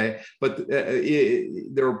whatever. Okay. But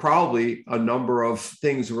there were probably a number of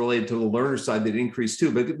things related to the learner side that increased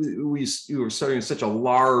too, but we were studying such a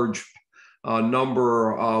large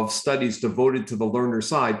number of studies devoted to the learner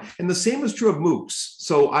side. And the same is true of MOOCs.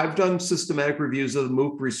 So I've done systematic reviews of the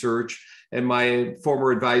MOOC research, and my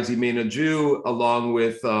former advisee, Mena Ju, along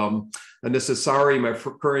with Anissa Sari, my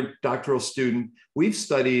current doctoral student, we've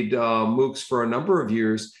studied MOOCs for a number of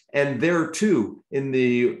years. And there too, in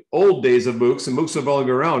the old days of MOOCs, and MOOCs have only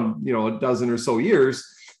been around, a dozen or so years,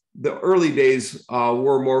 the early days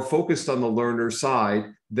were more focused on the learner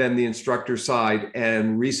side than the instructor side.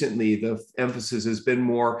 And recently, the emphasis has been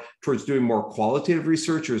more towards doing more qualitative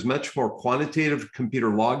research. There's much more quantitative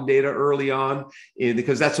computer log data early on,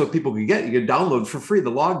 because that's what people can get. You can download for free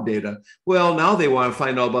the log data. Well, now they want to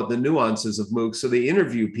find out about the nuances of MOOCs. So they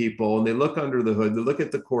interview people and they look under the hood, they look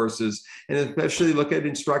at the courses, and especially look at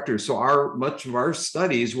instructors. So much of our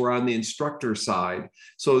studies were on the instructor side.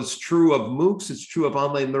 So it's true of MOOCs, it's true of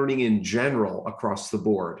online learning in general across the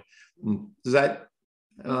board. Does that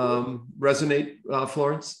resonate,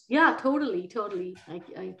 Florence? Yeah, totally.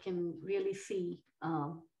 I can really see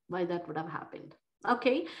why that would have happened.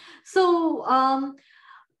 Okay, so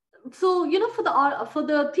for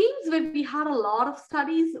the themes where we had a lot of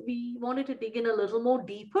studies, we wanted to dig in a little more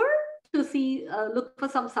deeper to see, look for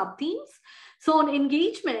some sub-themes. So on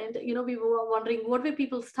engagement, we were wondering what were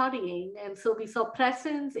people studying, and so we saw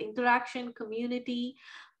presence, interaction, community,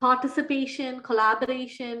 participation,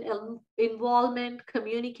 collaboration, involvement,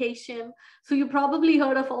 communication. So you probably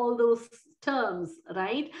heard of all those terms,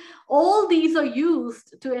 right? All these are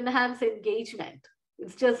used to enhance engagement.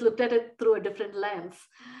 It's just looked at it through a different lens.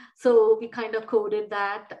 So we kind of coded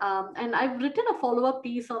that. And I've written a follow-up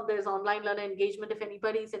piece on this online learner engagement if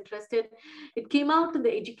anybody's interested. It came out in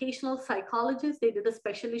the Educational Psychologist. They did a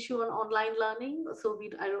special issue on online learning. So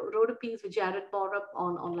I wrote a piece with Jared Borup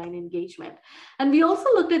on online engagement. And we also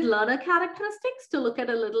looked at learner characteristics to look at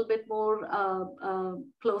a little bit more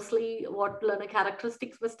closely what learner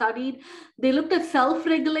characteristics were studied. They looked at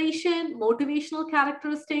self-regulation, motivational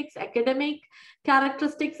characteristics, academic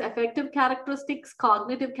characteristics, affective characteristics,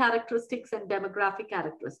 cognitive characteristics, and demographic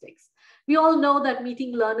characteristics. We all know that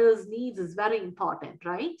meeting learners' needs is very important,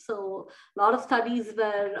 right? So a lot of studies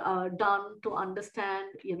were done to understand,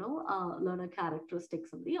 learner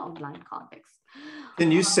characteristics in the online context.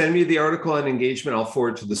 Can you send me the article on engagement? I'll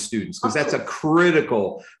forward to the students, because that's a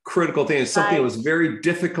critical thing. It's something that was very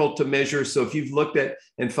difficult to measure. So if you've looked at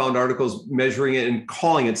and found articles measuring it and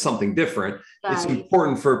calling it something different, it's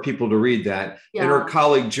important for people to read that. Yeah. And our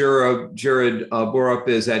colleague Jared Borup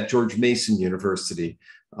is at George Mason University,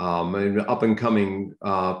 an up and coming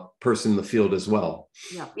person in the field as well.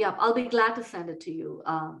 Yeah, I'll be glad to send it to you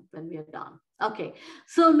when we are done. Okay,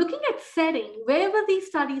 so looking at setting, where were these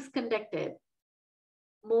studies conducted?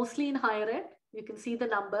 Mostly in higher ed. You can see the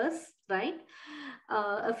numbers, right?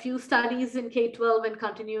 A few studies in K-12 and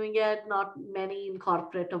continuing ed, not many in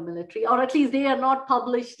corporate or military, or at least they are not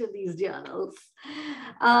published in these journals.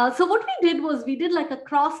 So what we did was we did like a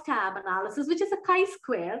cross-tab analysis, which is a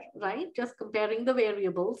chi-square, right? Just comparing the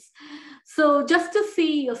variables. So just to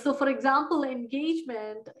see, so for example,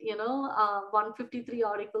 engagement, 153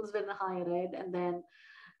 articles were in higher ed, and then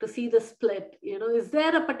to see the split, is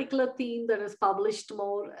there a particular theme that is published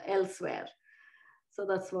more elsewhere? So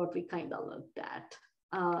that's what we kind of looked at.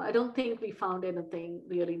 I don't think we found anything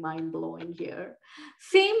really mind-blowing here.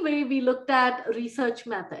 Same way we looked at research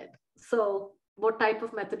method. So what type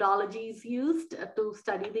of methodology is used to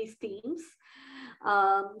study these themes?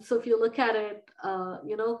 So if you look at it,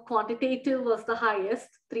 quantitative was the highest,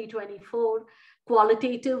 324.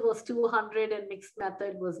 Qualitative was 200 and mixed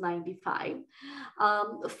method was 95.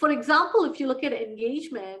 For example, if you look at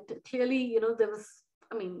engagement, clearly, there was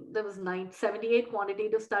 78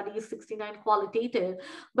 quantitative studies, 69 qualitative,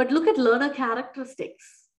 but look at learner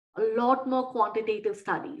characteristics, a lot more quantitative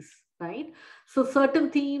studies, right? So certain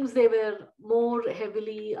themes, they were more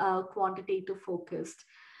heavily quantitative focused.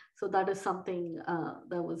 So that is something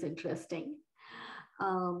that was interesting.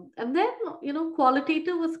 And then,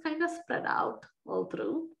 qualitative was kind of spread out all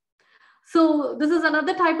through. So this is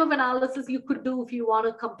another type of analysis you could do if you want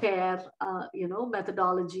to compare,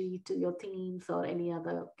 methodology to your themes or any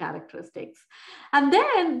other characteristics. And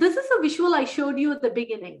then this is a visual I showed you at the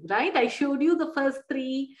beginning, right? I showed you the first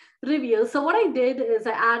 3 reviews. So what I did is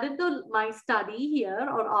I added my study here,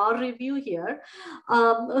 or our review here.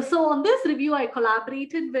 So on this review, I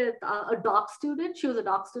collaborated with a doc student. She was a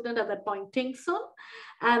doc student at that point, Ting Sun,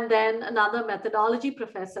 and then another methodology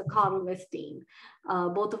professor, Carl Westin.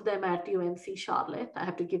 Both of them at UNC Charlotte. I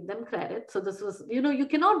have to give them credit. So this was, you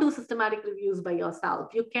cannot do systematic reviews by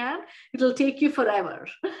yourself. You can, it'll take you forever.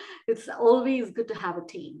 It's always good to have a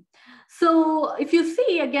team. So if you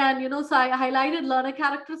see again, so I highlighted learner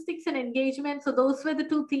characteristics and engagement. So those were the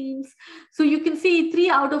 2 themes. So you can see 3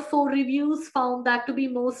 out of 4 reviews found that to be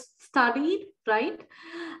most studied, right?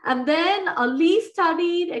 And then least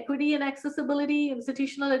studied, equity and accessibility,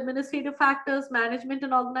 institutional administrative factors, management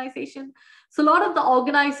and organization. So a lot of the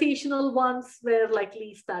organizational ones were like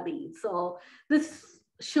least studied. So this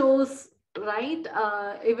shows, right,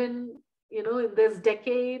 even, in this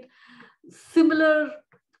decade, similar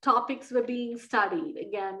topics were being studied.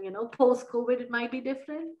 Again, post-COVID, it might be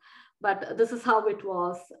different, but this is how it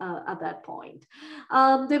was at that point.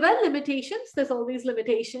 There were limitations. There's always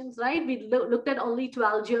limitations, right? We looked at only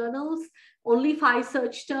 12 journals, only 5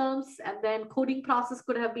 search terms, and then coding process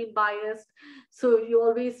could have been biased. So you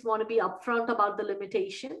always want to be upfront about the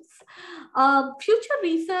limitations. Future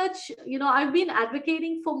research, I've been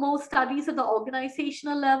advocating for more studies at the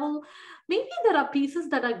organizational level. Maybe there are pieces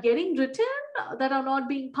that are getting written that are not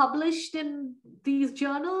being published in these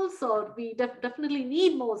journals, or we definitely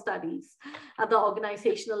need more studies at the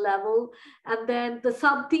organizational level. And then the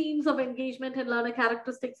sub-themes of engagement and learner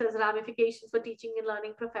characteristics as ramifications for teaching and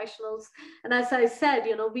learning professionals. And as I said,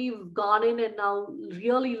 we've gone in and now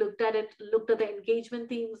really looked at the engagement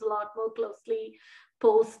themes a lot more closely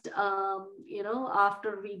post,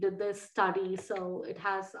 after we did this study. So it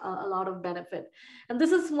has a lot of benefit. And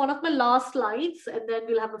this is one of my last slides, and then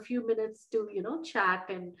we'll have a few minutes to, chat,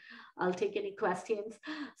 and I'll take any questions.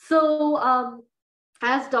 So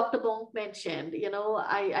as Dr. Bonk mentioned,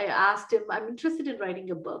 I asked him, I'm interested in writing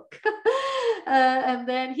a book. And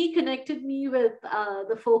then he connected me with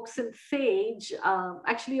the folks in Sage,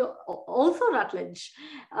 actually also Rutledge.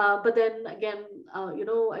 But then again,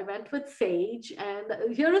 I went with Sage,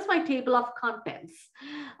 and here is my table of contents.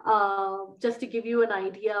 Just to give you an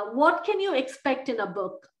idea, what can you expect in a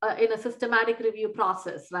book, in a systematic review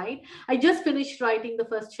process, right? I just finished writing the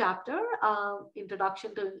first chapter,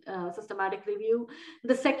 Introduction to Systematic Review.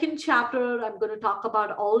 The second chapter, I'm going to talk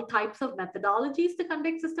about all types of methodologies to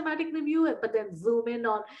conduct systematic review, but then zoom in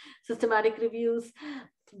on systematic reviews.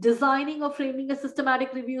 Designing or framing a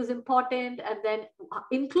systematic review is important, and then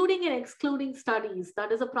including and excluding studies, that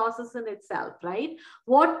is a process in itself, right?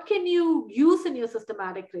 What can you use in your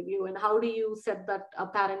systematic review, and how do you set that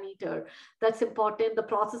parameter? That's important. The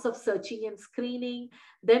process of searching and screening,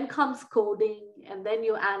 then comes coding, and then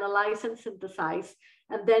you analyze and synthesize,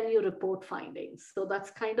 and then you report findings. So that's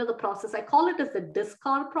kind of the process. I call it as the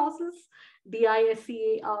DISCAR process,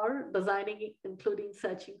 DISCAR, designing, including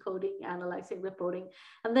searching, coding, analyzing, reporting.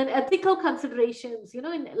 And then ethical considerations,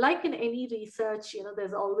 like in any research,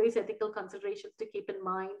 there's always ethical considerations to keep in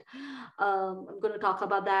mind. I'm going to talk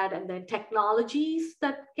about that. And then technologies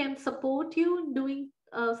that can support you in doing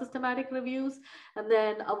systematic reviews. And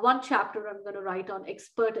then one chapter I'm going to write on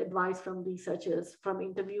expert advice from researchers, from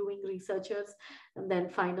interviewing researchers. And then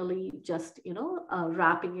finally, just,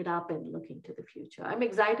 wrapping it up and looking to the future. I'm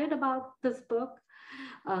excited about this book.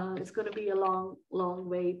 It's going to be a long, long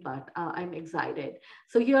way, but I'm excited.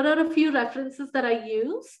 So here are a few references that I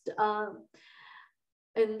used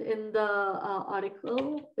in the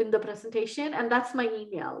article, in the presentation, and that's my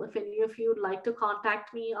email. If any of you would like to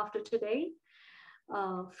contact me after today,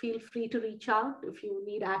 feel free to reach out. If you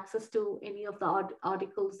need access to any of the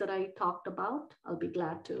articles that I talked about, I'll be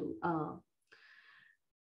glad to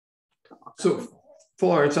talk. So,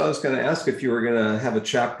 Florence, I was going to ask if you were going to have a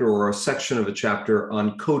chapter or a section of a chapter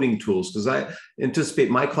on coding tools, because I anticipate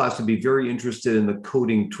my class would be very interested in the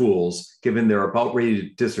coding tools, given they're about ready to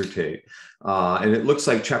dissertate. And it looks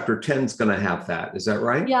like chapter 10 is going to have that. Is that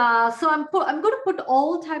right? Yeah, so I'm going to put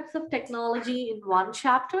all types of technology in one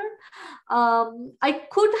chapter. I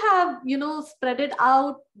could have, spread it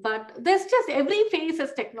out, but there's just every phase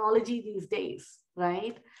has technology these days,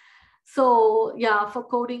 right? So yeah, for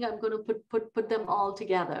coding, I'm going to put them all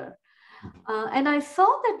together. And I saw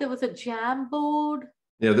that there was a Jamboard.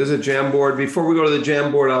 Yeah, there's a Jamboard. Before we go to the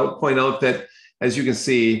Jamboard, I'll point out that, as you can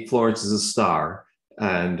see, Florence is a star,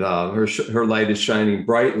 and her light is shining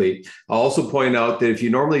brightly. I'll also point out that if you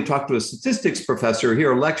normally talk to a statistics professor,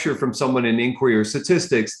 hear a lecture from someone in inquiry or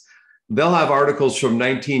statistics, they'll have articles from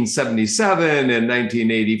 1977 and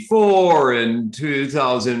 1984 and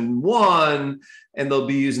 2001, and they'll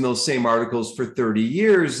be using those same articles for 30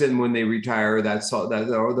 years. And when they retire, their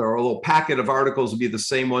little packet of articles will be the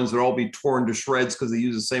same ones. They'll all be torn to shreds because they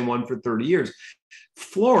use the same one for 30 years.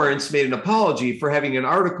 Florence made an apology for having an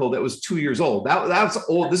article that was 2 years old. That's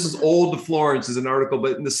old. This is old to Florence as an article,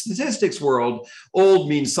 but in the statistics world, old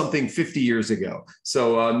means something 50 years ago.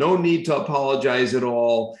 So no need to apologize at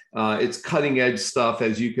all. It's cutting edge stuff,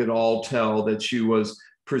 as you could all tell that she was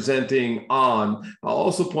presenting on. I'll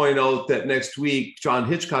also point out that next week, John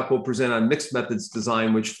Hitchcock will present on mixed methods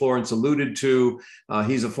design, which Florence alluded to.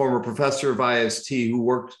 He's a former professor of IST who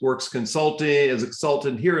works consulting as a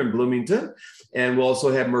consultant here in Bloomington. And we'll also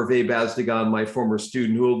have Merve Bazdigan, my former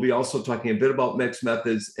student, who will be also talking a bit about mixed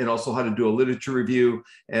methods and also how to do a literature review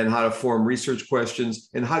and how to form research questions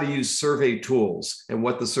and how to use survey tools and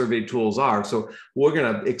what the survey tools are. So we're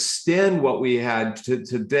going to extend what we had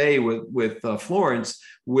today with Florence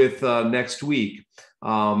with next week.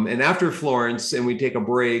 And after Florence, and we take a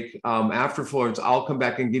break, after Florence, I'll come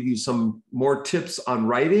back and give you some more tips on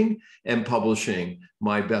writing and publishing,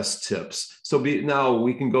 my best tips. So now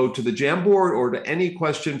we can go to the Jamboard or to any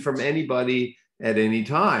question from anybody at any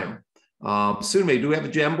time. Sunmei, do we have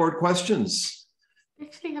Jamboard questions? I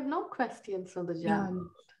actually have no questions on the Jamboard.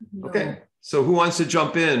 No. Okay, so who wants to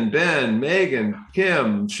jump in? Ben, Megan,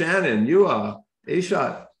 Kim, Shannon, Yua,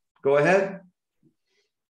 Aishat, go ahead.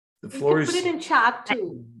 The floor is. Put it in chat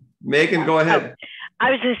too. Megan, go ahead. I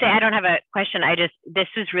was going to say, I don't have a question. This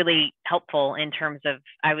is really helpful in terms of,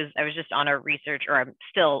 I was just on a research, or I'm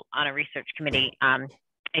still on a research committee.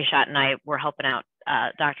 Aishat and I were helping out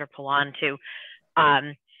Dr. Pawan too.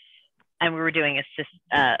 And we were doing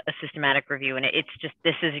a systematic review, and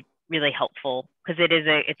this is really helpful because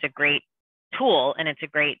it's a great tool, and it's a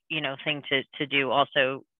great, thing to do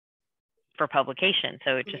also for publication.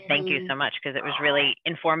 So just thank you so much, because it was really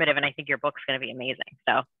informative, and I think your book's going to be amazing.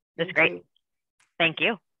 So that's great. Thank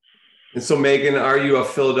you. And so, Megan, are you a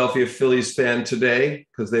Philadelphia Phillies fan today?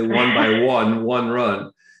 Because they won by one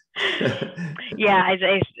run. Yeah,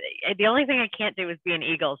 I the only thing I can't do is be an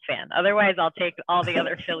Eagles fan. Otherwise, I'll take all the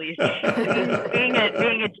other Phillies. being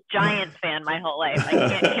a Giants fan my whole life, I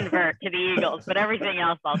can't convert to the Eagles, but everything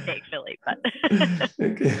else I'll take Philly. But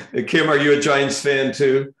okay. Kim, are you a Giants fan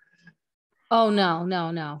too? Oh,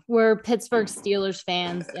 no. We're Pittsburgh Steelers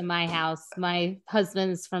fans in my house. My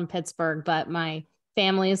husband's from Pittsburgh, but my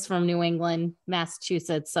family is from New England,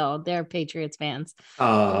 Massachusetts. So they're Patriots fans.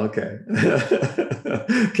 Oh, okay.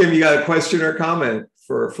 Kim, you got a question or comment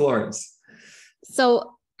for Florence?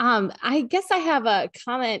 So I guess I have a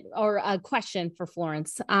comment or a question for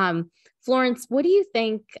Florence. Florence, what do you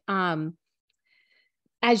think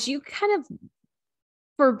as you kind of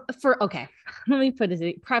okay, let me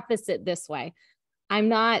preface it this way.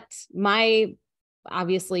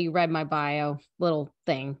 Obviously you read my bio little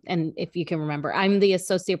thing. And if you can remember, I'm the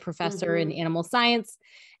associate professor in animal science.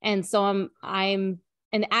 And so I'm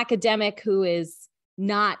an academic who is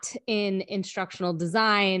not in instructional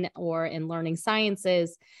design or in learning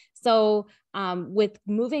sciences. So with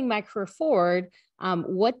moving my career forward,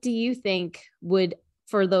 what do you think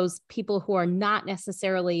for those people who are not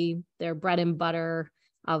necessarily their bread and butter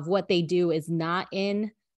of what they do is not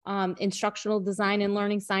in instructional design and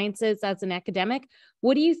learning sciences as an academic,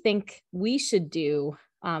 what do you think we should do?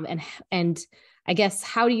 And I guess,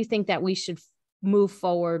 how do you think that we should move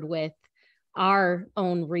forward with our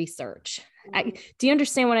own research? Do you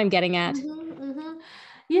understand what I'm getting at?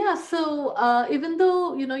 Yeah, so even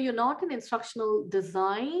though, you're not in instructional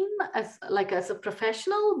design as a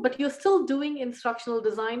professional, but you're still doing instructional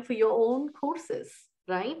design for your own courses,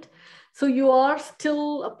 right? So you are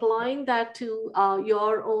still applying that to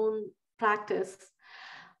your own practice.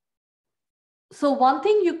 So one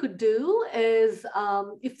thing you could do is,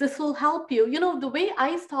 if this will help you, the way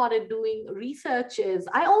I started doing research is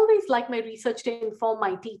I always like my research to inform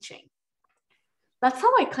my teaching. That's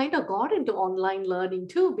how I kind of got into online learning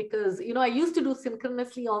too, because, I used to do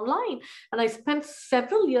synchronously online, and I spent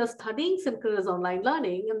several years studying synchronous online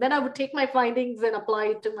learning. And then I would take my findings and apply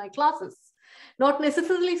it to my classes. Not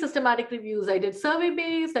necessarily systematic reviews. I did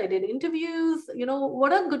survey-based, I did interviews,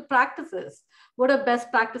 what are good practices? What are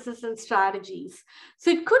best practices and strategies?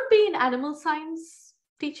 So it could be in animal science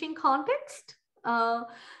teaching context.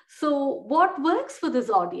 So what works for this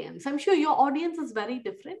audience? I'm sure your audience is very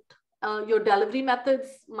different. Your delivery methods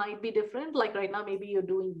might be different. Like right now, maybe you're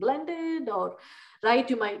doing blended, or right,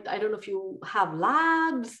 I don't know if you have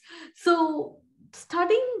labs. So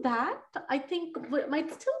studying that, I think,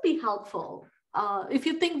 might still be helpful. If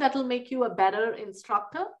you think that'll make you a better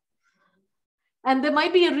instructor. And there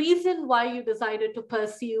might be a reason why you decided to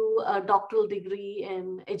pursue a doctoral degree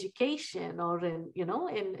in education or in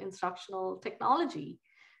instructional technology,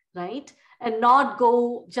 right? And not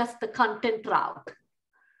go just the content route.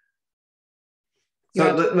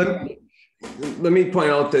 So let me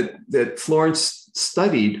point out that Florence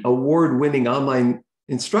studied award-winning online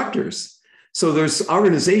instructors. So there's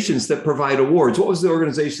organizations that provide awards. What was the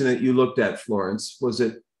organization that you looked at, Florence? Was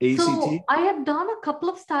it ACT? So I have done a couple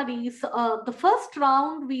of studies. The first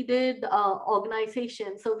round we did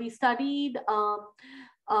organization. So we studied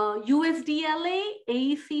USDLA,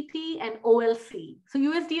 ACT, and OLC. So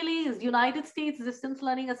USDLA is United States Distance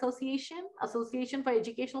Learning Association for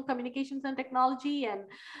Educational Communications and Technology, and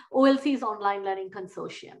OLC is Online Learning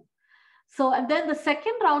Consortium. So, and then the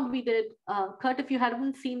second round we did, Kurt, if you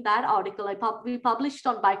haven't seen that article, we published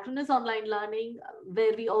on Bicronus Online Learning,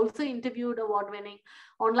 where we also interviewed award-winning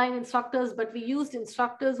online instructors, but we used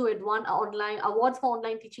instructors who had won awards for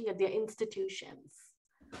online teaching at their institutions.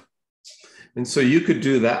 And so you could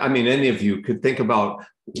do that. I mean, any of you could think about,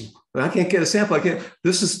 I can't get a sample.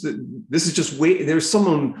 This is just wait. There's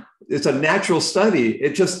someone, it's a natural study.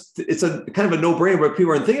 It's a kind of a no-brainer, but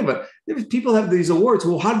people aren't thinking about it. People have these awards.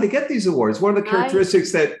 Well, how do they get these awards? What are the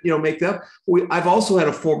characteristics that, make them? I've also had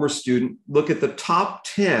a former student look at the top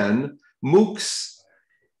 10 MOOCs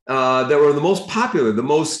that were the most popular, the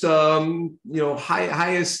most,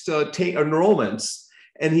 highest enrollments.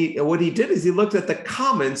 And what he did is he looked at the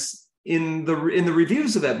comments in the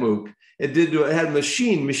reviews of that MOOC. It had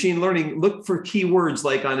machine learning, look for keywords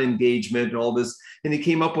like on engagement and all this. And he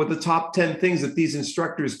came up with the top 10 things that these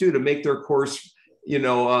instructors do to make their course,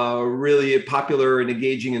 really popular and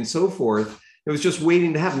engaging and so forth. It was just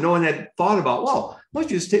waiting to happen. No one had thought about, well, let's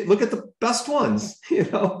just look at the best ones,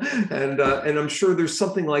 and I'm sure there's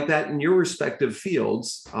something like that in your respective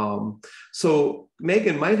fields. So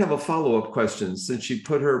Megan might have a follow-up question since she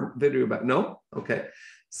put her video back. No? Okay.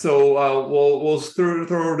 So we'll throw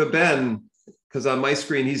over to Ben, because on my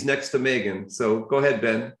screen, he's next to Megan. So go ahead,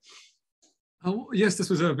 Ben. Oh, yes, this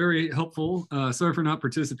was very helpful. Sorry for not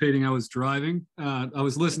participating. I was driving. I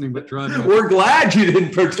was listening, but driving. We're glad you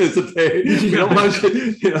didn't participate. Yeah. You don't want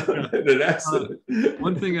an accident.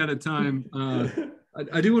 One thing at a time.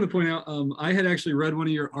 I do want to point out, I had actually read one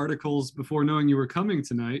of your articles before knowing you were coming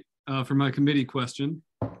tonight for my committee question.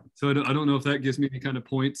 So I don't know if that gives me any kind of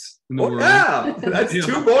points in the world. Yeah, that's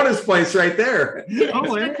 2 bonus points right there.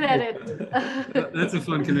 Extra credit. That's a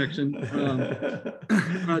fun connection.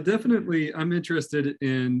 Definitely, I'm interested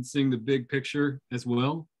in seeing the big picture as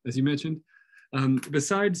well, as you mentioned.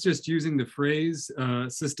 Besides just using the phrase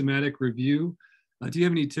systematic review, do you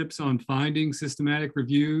have any tips on finding systematic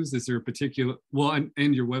reviews? Is there a particular, well,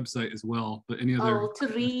 and your website as well, but any other? To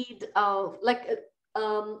read,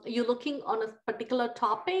 you're looking on a particular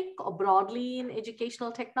topic or broadly in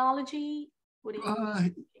educational technology? What do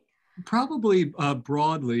you Probably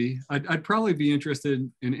broadly. I'd probably be interested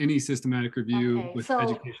in any systematic review with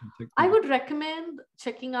education technology. I would recommend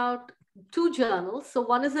checking out 2 journals. So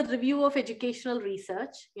one is a review of educational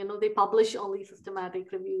research. They publish only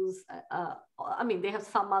systematic reviews. I mean, they have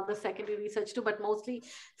some other secondary research too, but mostly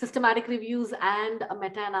systematic reviews and a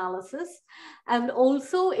meta-analysis, and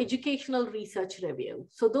also educational research review.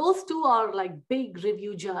 So those 2 are like big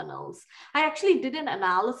review journals. I actually did an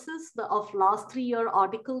analysis of last 3-year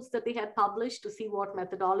articles that they had published to see what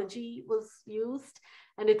methodology was used,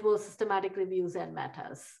 and it was systematic reviews and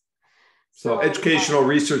metas. So Educational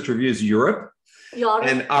Research Reviews Europe,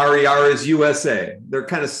 and RER is USA. They're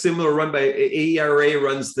kind of similar, run by AERA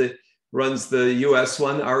runs the US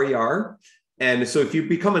one, RER. And so if you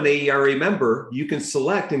become an AERA member, you can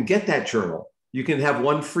select and get that journal. You can have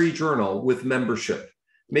 1 free journal with membership.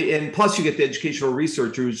 And plus you get the Educational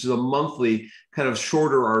Researcher, which is a monthly kind of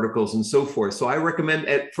shorter articles and so forth. So I recommend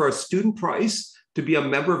for a student price to be a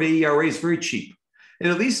member of AERA is very cheap. And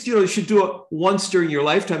at least, you should do it once during your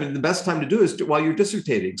lifetime. And the best time to do it is while you're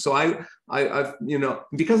dissertating. So I've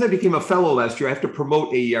because I became a fellow last year, I have to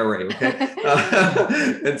promote AERA, okay?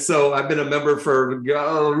 And so I've been a member for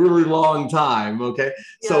a really long time, okay?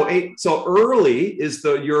 Yeah. So early is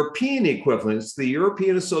the European equivalent. It's the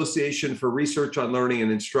European Association for Research on Learning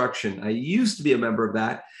and Instruction. I used to be a member of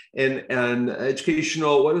that. And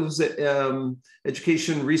educational, what was it?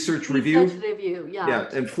 Education Research Review. Research Review, yeah. Yeah,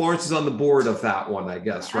 and Florence is on the board of that one, I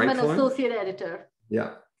guess, right? I'm an Florence? associate editor.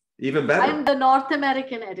 Yeah, even better. I'm the North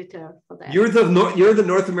American editor for that. You're the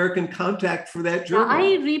North American contact for that journal.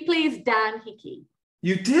 I replaced Dan Hickey.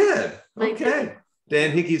 You did? Okay. I did. Dan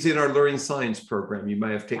Hickey's in our Learning Science program. You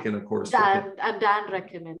might have taken a course. Dan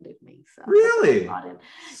recommended me. So really?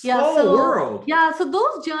 Small world. Yeah, so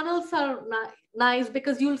those journals are nice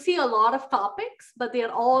because you'll see a lot of topics, but they are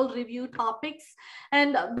all review topics.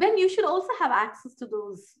 And then you should also have access to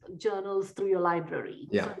those journals through your library.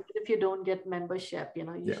 Yeah. So if you don't get membership, you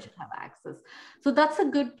should have access. So that's a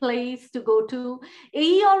good place to go to.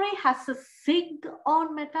 AERA has a SIG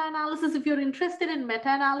on meta-analysis. If you're interested in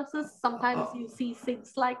meta-analysis, sometimes you see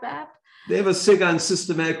SIGs like that. They have a SIG on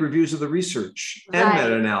systematic reviews of the researth and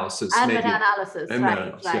meta-analysis. And meta-analysis,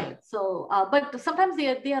 right. Yeah. So, but sometimes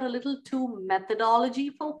they are a little too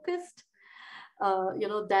methodology focused,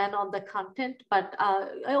 than on the content. But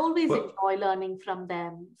I always enjoy learning from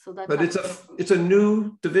them. So that's. But it's a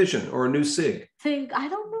new division or a new SIG. SIG, I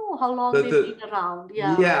don't know how long they've been around.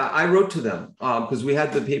 Yeah. Yeah, I wrote to them because we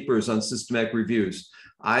had the papers on systematic reviews.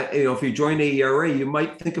 If you join AERA, you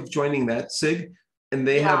might think of joining that SIG. And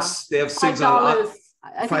they have SIGs on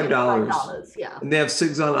 $5. Yeah. And they have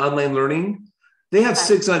SIGs on online learning. They have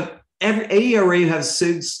SIGs on AERA has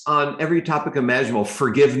SIGs on every topic imaginable.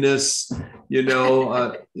 Forgiveness,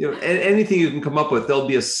 anything you can come up with, there'll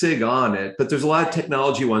be a SIG on it. But there's a lot of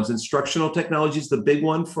technology ones. Instructional technology is the big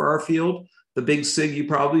one for our field. The big SIG you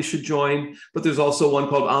probably should join, but there's also one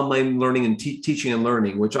called Online Learning and Teaching and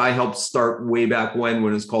Learning, which I helped start way back when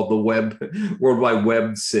it's called the World Wide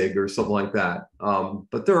Web SIG or something like that.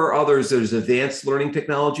 But there are others. There's Advanced Learning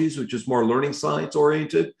Technologies, which is more learning science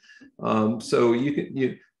oriented. So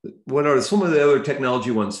what are some of the other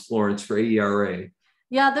technology ones, Florence, for AERA?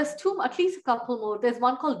 Yeah, there's at least a couple more. There's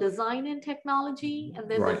one called Design and Technology,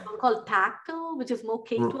 and then there's one called Tactile, which is more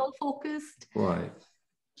K-12 focused. Right.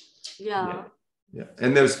 Yeah.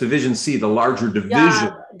 And there's Division C, the larger division.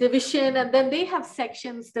 Yeah, division. And then they have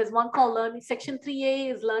sections. There's one called Learning. Section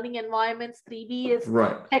 3A is Learning Environments. 3B is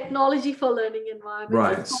Technology for Learning Environments.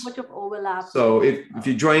 Right. There's so much of overlap. So if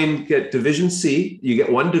you get Division C, you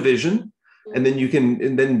get one division. And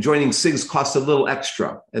then joining SIGs costs a little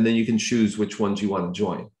extra. And then you can choose which ones you want to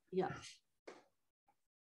join. Yeah.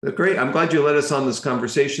 Great. I'm glad you led us on this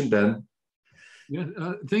conversation, Ben. Yeah,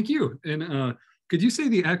 thank you. And could you say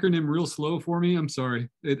the acronym real slow for me? I'm sorry.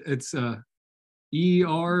 It's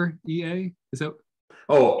EREA? Is that?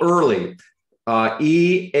 Oh, early.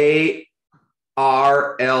 EARLI,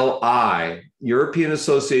 European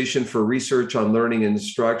Association for Research on Learning and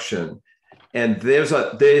Instruction. And they have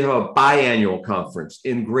a biannual conference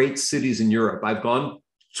in great cities in Europe. I've gone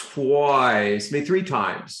twice, maybe 3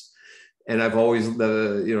 times. And I've always,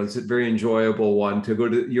 it's a very enjoyable one to go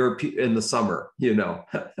to Europe in the summer, in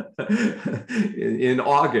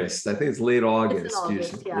August. I think it's late August. It's in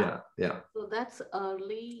August, usually. Yeah. So that's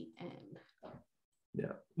early and.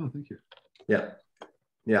 Yeah. Oh, thank you. Yeah.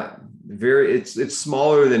 It's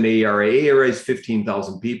smaller than AERA. AERA is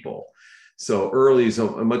 15,000 people. So early is a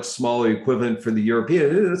much smaller equivalent for the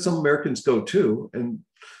European. Some Americans go too. And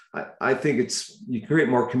I think you create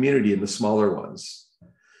more community in the smaller ones,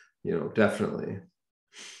 definitely.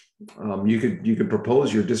 You could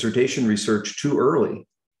propose your dissertation research too early.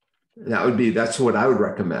 That's what I would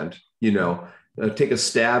recommend, take a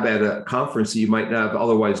stab at a conference that you might not have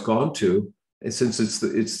otherwise gone to. And since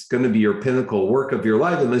it's going to be your pinnacle work of your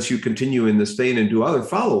life, unless you continue in this vein and do other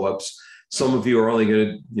follow-ups, some of you are only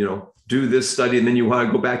going to, do this study and then you want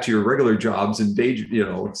to go back to your regular jobs and day,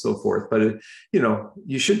 and so forth. But,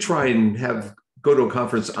 you should try and go to a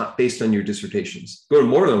conference based on your dissertations. Go to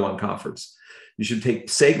more than one conference. You should take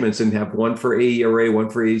segments and have one for AERA, one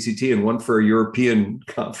for ACT, and one for a European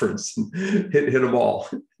conference. And hit them all.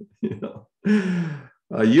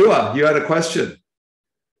 Yua, you had a question.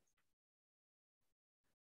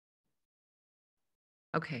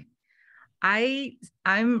 Okay.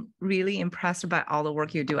 I'm really impressed by all the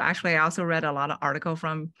work you do. Actually, I also read a lot of articles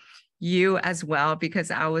from you as well, because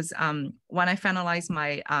I was, when I finalized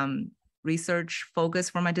my research focus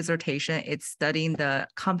for my dissertation, it's studying the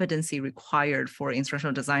competency required for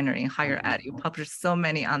instructional designer in higher ed. You published so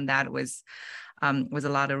many on that with a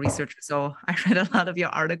lot of research. So I read a lot of your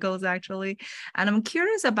articles actually. And I'm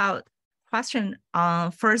curious about question.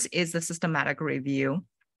 First is the systematic review.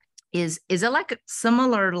 Is it like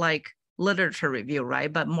similar like literature review,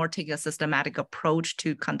 right? But more take a systematic approach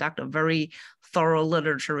to conduct a very thorough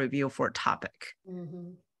literature review for a topic.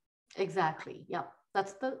 Mm-hmm. Exactly. Yeah,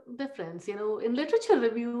 that's the difference. In literature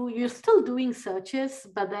review, you're still doing searches,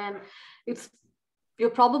 but then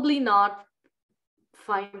you're probably not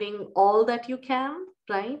finding all that you can,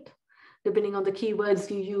 right? Depending on the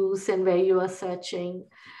keywords you use and where you are searching.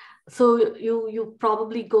 So you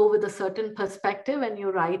probably go with a certain perspective and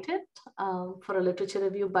you write it for a literature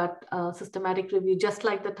review, but systematic review, just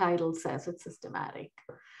like the title says, it's systematic.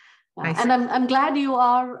 And I'm glad you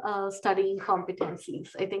are studying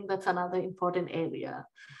competencies. I think that's another important area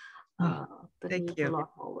that needs a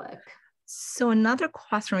lot more work. So another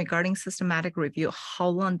question regarding systematic review, how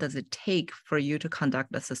long does it take for you to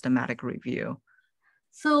conduct a systematic review?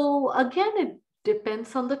 So again, it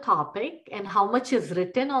depends on the topic and how much is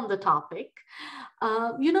written on the topic.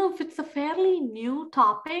 If it's a fairly new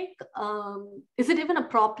topic, is it even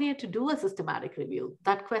appropriate to do a systematic review?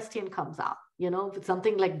 That question comes up, if it's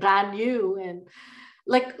something like brand new. And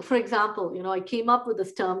like, for example, I came up with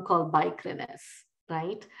this term called bikeriness,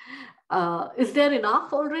 right? Is there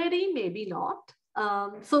enough already? Maybe not.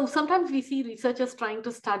 So sometimes we see researchers trying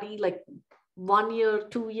to study like 1 year,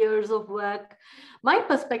 2 years of work. My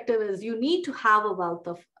perspective is you need to have a wealth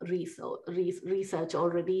of research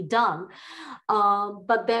already done.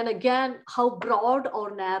 But then again, how broad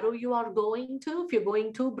or narrow you are going to. If you're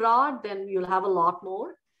going too broad, then you'll have a lot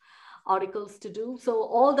more articles to do. So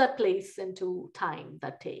all that plays into time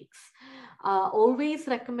that takes. Always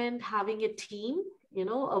recommend having a team.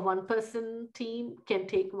 A one-person team can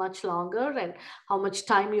take much longer, and how much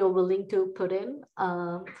time you're willing to put in.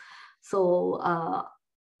 So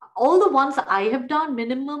all the ones I have done,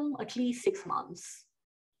 minimum at least 6 months.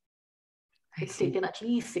 It's taken at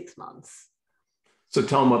least 6 months. So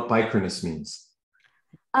tell them what bikeriness means.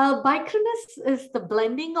 Bikeriness is the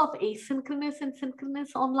blending of asynchronous and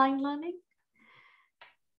synchronous online learning.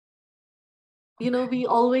 We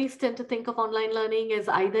always tend to think of online learning as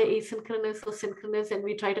either asynchronous or synchronous, and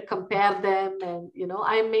we try to compare them. And,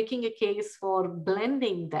 I'm making a case for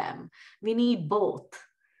blending them. We need both,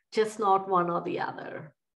 just not one or the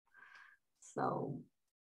other. So.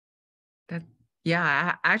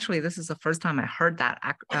 Actually, this is the first time I heard that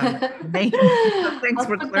name. Thanks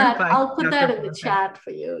for clarifying. I'll put that in the chat for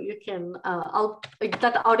you. You can.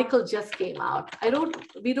 That article just came out.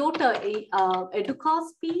 We wrote a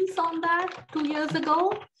EDUCAUSE piece on that 2 years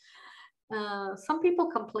ago. Some people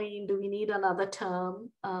complain, do we need another term?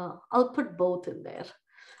 I'll put both in there.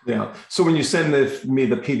 Yeah. So when you send me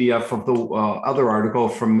the PDF of the other article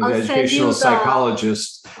from the educational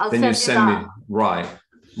psychologist, then you send me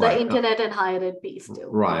the internet and higher ed piece too.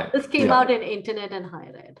 Right. This came out in internet and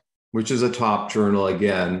higher ed. which is a top journal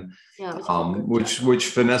again. Yeah, which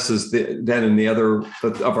Vanessa's then in the other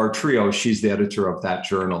of our trio, she's the editor of that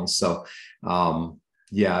journal. So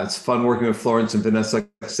yeah, it's fun working with Florence and Vanessa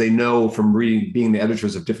because they know from being the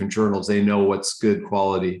editors of different journals, they know what's good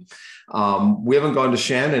quality. We haven't gone to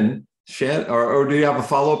Shannon. Or do you have a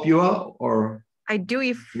follow-up, Yua? Or I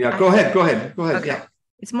do. Go ahead. Okay. Yeah.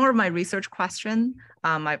 It's more of my research question,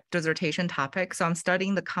 my dissertation topic. So I'm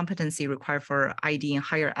studying the competency required for ID in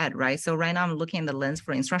higher ed, right? So right now I'm looking at the lens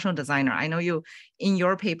for instructional designer. I know you, in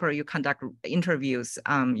your paper, you conduct interviews,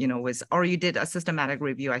 or you did a systematic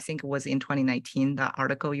review. I think it was in 2019, the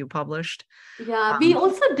article you published. Yeah, we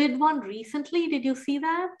also did one recently. Did you see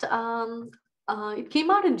that? It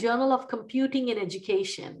came out in Journal of Computing in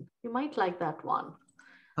Education. You might like that one.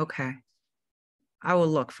 Okay. I will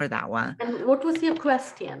look for that one. And what was your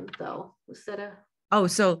question, though? Was that a... Oh,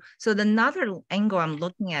 so another angle I'm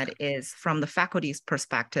looking at is from the faculty's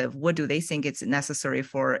perspective. What do they think it's necessary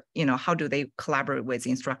for, how do they collaborate with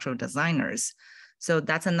instructional designers? So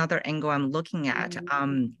that's another angle I'm looking at.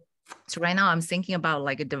 So right now I'm thinking about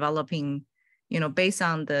like developing, based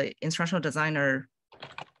on the instructional designer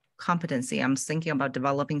competency, I'm thinking about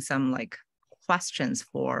developing some like questions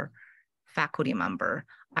for faculty member.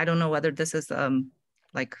 I don't know whether this is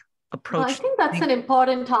like approach. Well, I think that's an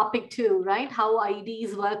important topic too, right? How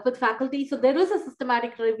IDs work with faculty. So there is a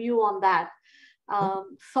systematic review on that.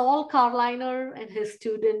 Saul Carliner and his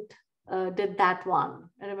student did that one.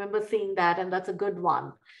 I remember seeing that, and that's a good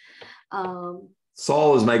one.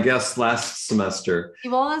 Saul was my guest last semester. He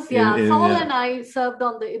was, yeah. Saul and I served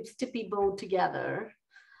on the IBSTP board together.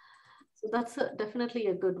 So that's definitely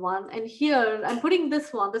a good one. And here, I'm putting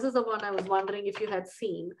this one. This is the one I was wondering if you had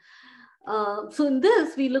seen. So in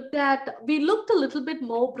this, we looked a little bit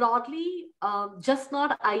more broadly, just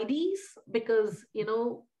not IDs, because,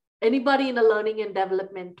 anybody in a learning and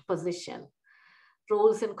development position,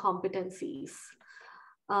 roles and competencies.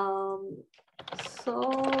 So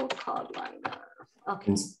Carliner.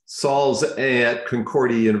 Okay. And Saul's at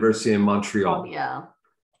Concordia University in Montreal. Oh, yeah.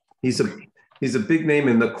 He's a big name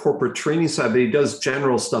in the corporate training side, but he does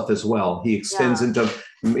general stuff as well. He extends into,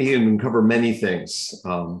 he can cover many things.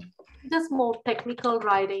 He does more technical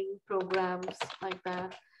writing programs like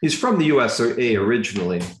that. He's from the USA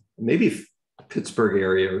originally, maybe Pittsburgh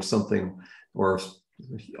area or something, or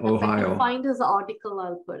Ohio. If I can find his article,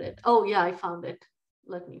 I'll put it. Oh yeah, I found it.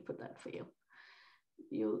 Let me put that for you.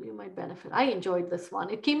 You might benefit. I enjoyed this one.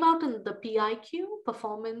 It came out in the PIQ,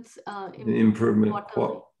 Performance Improvement.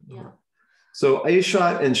 Yeah. So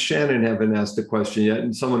Aishat and Shannon haven't asked a question yet,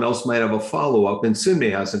 and someone else might have a follow-up, and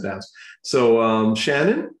Sunmi hasn't asked. So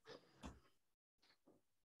Shannon?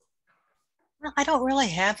 Well, I don't really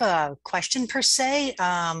have a question per se.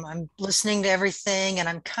 I'm listening to everything, and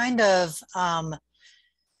I'm kind of,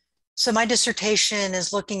 so my dissertation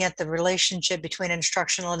is looking at the relationship between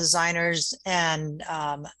instructional designers and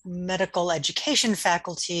medical education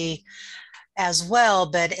faculty as well,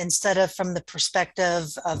 but instead of from the perspective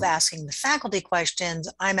of asking the faculty questions,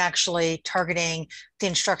 I'm actually targeting the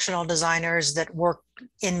instructional designers that work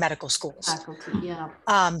in medical schools. Faculty, yeah.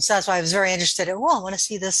 So that's why I was very interested in, I want to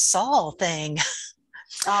see this Saul thing.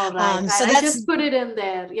 Oh, right. So I just put it in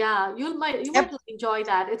there. Yeah, you might enjoy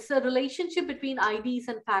that. It's a relationship between IDs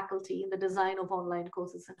and faculty in the design of online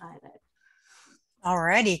courses in higher ed. All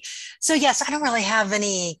righty. So yes, I don't really have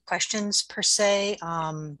any questions per se.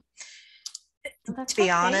 To be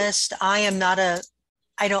honest, I'm the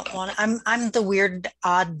weird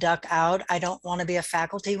odd duck out. I don't want to be a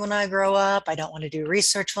faculty when I grow up. I don't want to do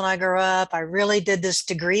research when I grow up. I really did this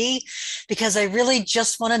degree because I really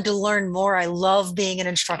just wanted to learn more. I love being an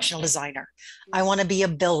instructional designer. I want to be a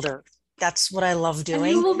builder. That's what I love doing.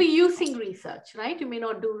 And you will be using research, right? You may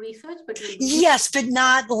not do research, but you'll yes, but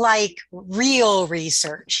not like real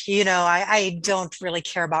research. I don't really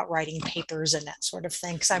care about writing papers and that sort of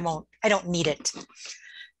thing because I don't need it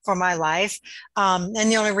for my life. And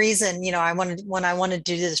the only reason, when I wanted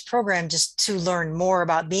to do this program just to learn more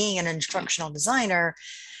about being an instructional designer,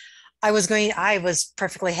 I was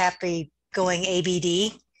perfectly happy going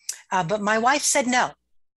ABD, but my wife said no.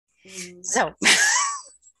 So.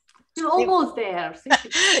 You're almost there.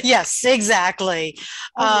 Yes, exactly.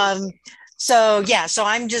 So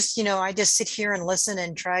I'm just, I just sit here and listen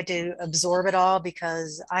and try to absorb it all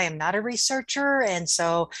because I am not a researcher. And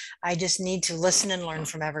so I just need to listen and learn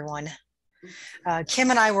from everyone. Kim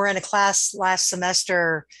and I were in a class last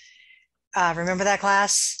semester. Remember that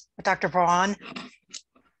class with Dr. Pawan?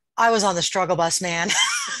 I was on the struggle bus, man.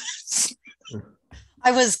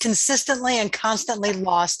 I was consistently and constantly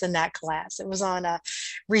lost in that class. It was on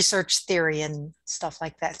research theory and stuff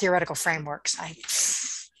like that, theoretical frameworks.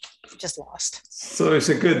 just lost. So it's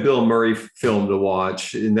a good Bill Murray film to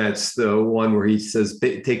watch. And that's the one where he says,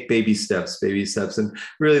 take baby steps, baby steps. And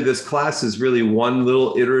really this class is really one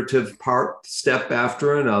little iterative step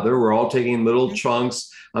after another. We're all taking little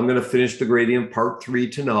chunks. I'm going to finish the gradient part 3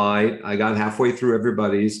 tonight. I got halfway through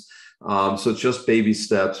everybody's. So it's just baby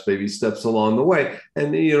steps along the way.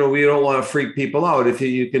 And, we don't want to freak people out. If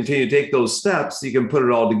you continue to take those steps, you can put it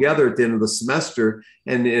all together at the end of the semester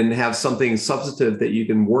and have something substantive that you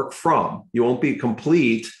can work from. You won't be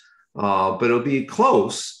complete, but it'll be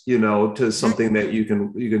close, to something that you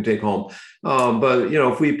can take home. But,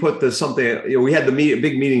 if we put we had the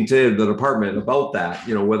big meeting today at the department about that,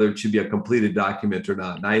 whether it should be a completed document or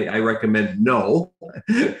not. And I recommend no.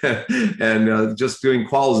 And just doing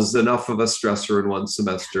quals is enough of a stressor in one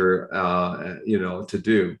semester, to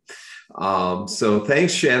do. So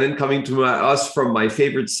thanks, Shannon, coming to us from my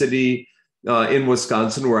favorite city in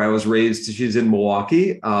Wisconsin, where I was raised. She's in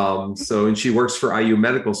Milwaukee. And she works for IU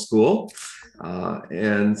Medical School.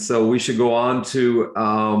 And so we should go on to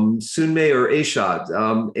Sunmei or Aishot.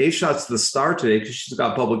 Aishot's the star today because she's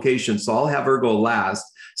got publication. So I'll have her go last.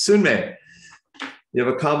 Sunmei, you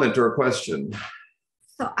have a comment or a question?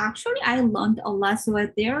 So actually, I learned a lot. So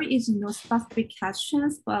there is no specific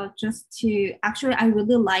questions, but I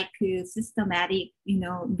really like systematic,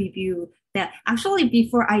 review that actually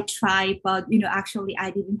before I tried, but, actually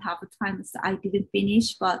I didn't have the time, so I didn't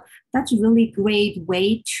finish, but that's really great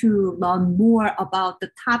way to learn more about the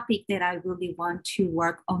topic that I really want to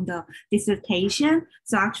work on the dissertation.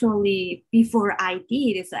 So actually before I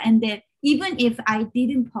did, and then even if I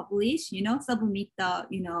didn't publish, submit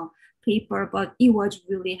the, paper, but it was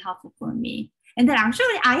really helpful for me. And then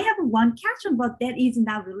actually I have one question, but that is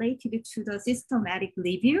not related to the systematic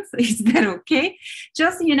review. So is that okay?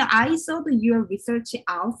 Just, I saw your research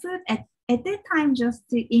output at that time, just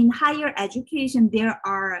in higher education, there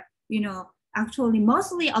are, actually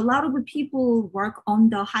mostly a lot of people work on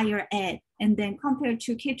the higher ed, and then compared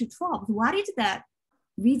to K-12, what is that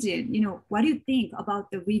reason? What do you think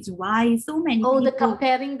about the reason why so many people... the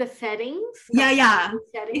comparing the settings? Yeah.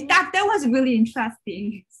 That was really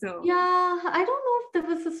interesting. So yeah, I don't know if there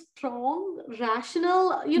was a strong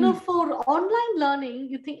rationale, for online learning.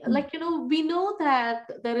 You think we know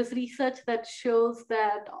that there is research that shows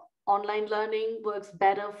that online learning works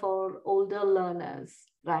better for older learners,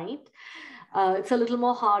 right? It's a little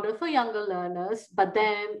more harder for younger learners, but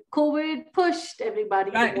then COVID pushed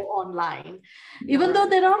everybody to go online. Even though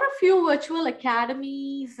there are a few virtual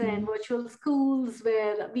academies and virtual schools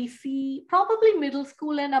where we see probably middle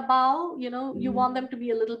school and above, you want them to be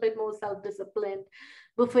a little bit more self-disciplined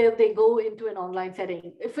before they go into an online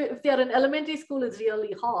setting. If they're in elementary school, it's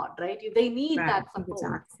really hard, right? They need that support.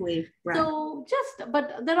 Exactly. Right. So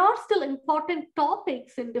but there are still important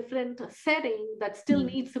topics in different settings that still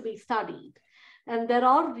needs to be studied. And there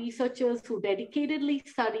are researchers who dedicatedly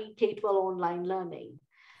study K-12 online learning.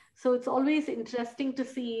 So it's always interesting to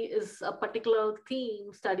see is a particular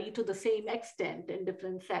theme studied to the same extent in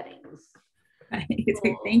different settings.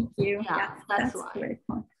 So, thank you. Yeah, that's why. Very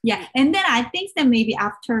cool. Yeah, and then I think that maybe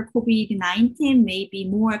after COVID-19, maybe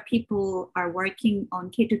more people are working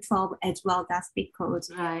on K-12 as well. That's because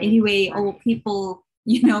all people,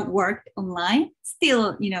 worked online.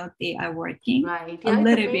 Still, they are working. Right. Yeah, a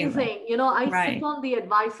little amazing. bit. I sit on the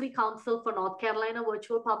advisory council for North Carolina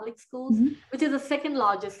virtual public schools, which is the second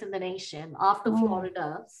largest in the nation after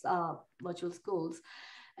Florida's virtual schools.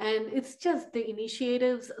 And it's just the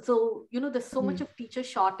initiatives. So, there's so much of teacher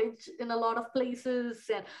shortage in a lot of places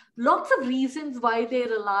and lots of reasons why they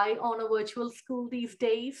rely on a virtual school these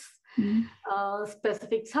days.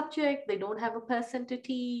 Specific subject, they don't have a person to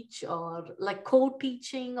teach, or like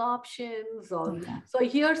co-teaching options, or so I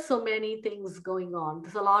hear so many things going on.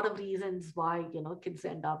 There's a lot of reasons why kids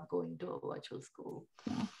end up going to a virtual school.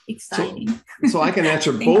 Exciting. So I can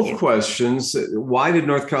answer both questions. Why did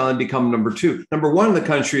North Carolina become number 2? Number 1 in the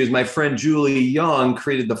country is my friend Julie Young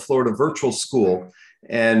created the Florida Virtual School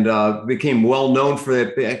and became well known for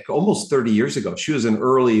that almost 30 years ago.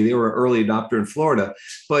 They were an early adopter in Florida.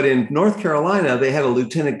 But in North Carolina, they had a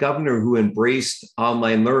lieutenant governor who embraced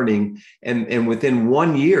online learning. And within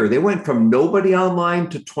 1 year, they went from nobody online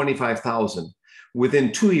to 25,000.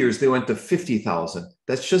 Within 2 years, they went to 50,000.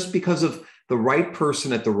 That's just because of the right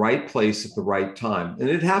person at the right place at the right time. And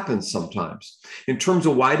it happens sometimes. In terms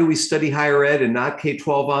of why do we study higher ed and not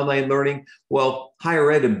K-12 online learning? Well,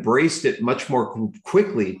 higher ed embraced it much more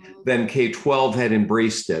quickly than K-12 had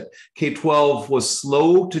embraced it. K-12 was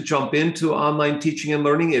slow to jump into online teaching and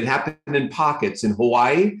learning. It happened in pockets in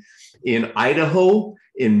Hawaii, in Idaho,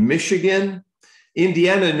 in Michigan,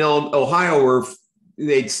 Indiana, and Ohio were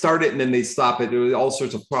they'd start it and then they'd stop it. There was all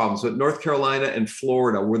sorts of problems. But North Carolina and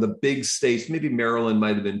Florida were the big states. Maybe Maryland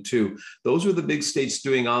might have been too. Those were the big states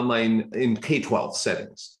doing online in K-12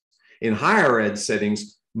 settings. In higher ed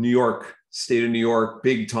settings, New York, state of New York,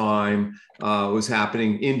 big time was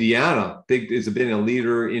happening. Indiana, has been a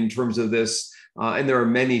leader in terms of this. And there are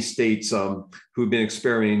many states who've been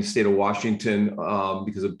experimenting, state of Washington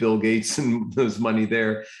because of Bill Gates and there's money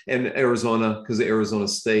there, and Arizona because of Arizona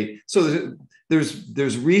State. So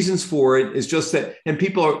there's reasons for it. It's just that, and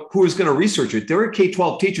people who is going to research it, there are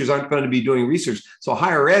K-12 teachers aren't going to be doing research. So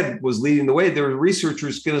higher ed was leading the way. There were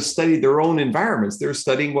researchers going to study their own environments. They're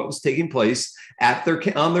studying what was taking place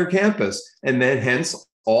on their campus, and then hence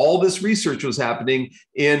all this research was happening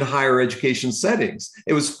in higher education settings.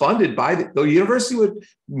 It was funded by the university would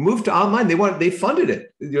move to online. They funded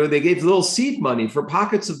it. They gave little seed money for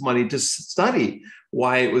pockets of money to study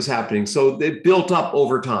why it was happening. So it built up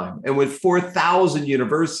over time. And with 4,000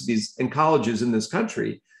 universities and colleges in this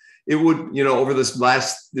country, it would, over this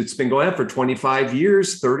it's been going on for 25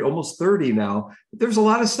 years, 30, almost 30 now. There's a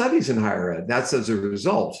lot of studies in higher ed. That's as a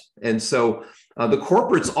result. And so the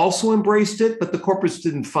corporates also embraced it, but the corporates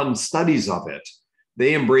didn't fund studies of it.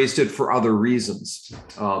 They embraced it for other reasons.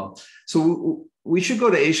 So we should go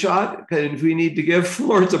to A-Shot, and we need to give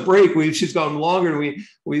Florence a break. She's gone longer than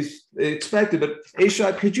we expected. But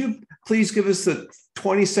A-Shot, could you please give us the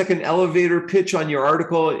 20-second elevator pitch on your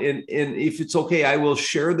article? And if it's okay, I will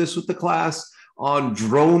share this with the class on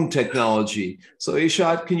drone technology. So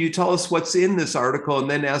A-Shot, can you tell us what's in this article and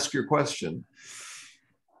then ask your question?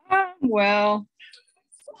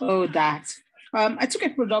 I took a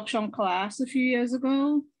production class a few years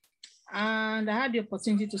ago, and I had the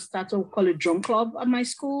opportunity to start what we call a drone club at my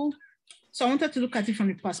school. So I wanted to look at it from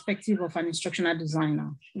the perspective of an instructional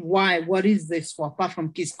designer. Why? What is this for? Apart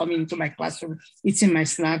from kids coming into my classroom, eating my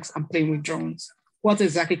snacks and playing with drones, what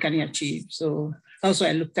exactly can you achieve? So also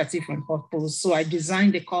I looked at it from purpose. So I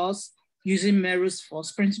designed the course using Merrill's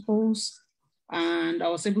force principles, and I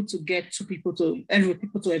was able to get people to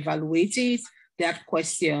evaluate it. They had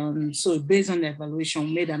questions. So based on the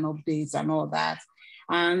evaluation, made an update and all that.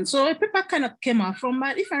 And so a paper kind of came out from,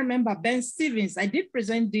 if I remember, Ben Stevens. I did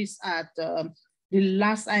present this at the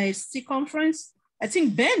last IST conference. I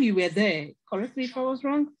think, Ben, you were there. Correct me if I was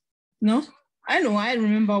wrong. No? I know. I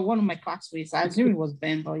remember one of my classmates. I assume it was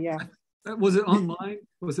Ben, but yeah. Was it online?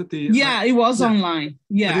 Was it the? Yeah, it was online.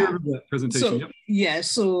 Yeah. I do remember that presentation. So, yeah.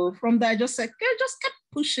 So from there, I just said, okay, just kept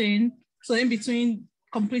pushing. So in between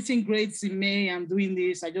completing grades in May and doing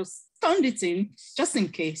this, I just turned it in just in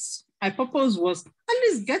case. My purpose was at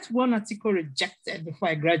least get one article rejected before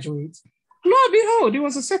I graduate. Lo and behold, it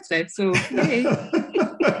was accepted. So, yay.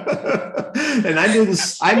 And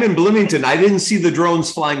I'm in Bloomington. I didn't see the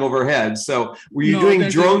drones flying overhead. So were you doing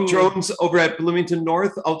drones over at Bloomington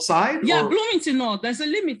North outside? Yeah, Bloomington North. There's a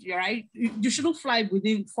limit, right? You shouldn't fly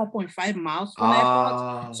within 4.5 miles from the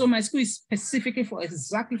airport. So my school is specifically for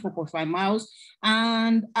exactly 4.5 miles.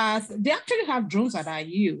 And they actually have drones at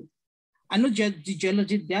IU. I know the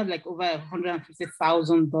geology, they have like over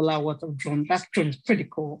 $150,000 worth of drone. That's pretty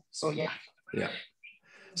cool. So yeah. Yeah.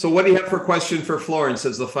 So what do you have for question for Florence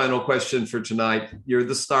as the final question for tonight? You're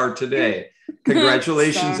the star today.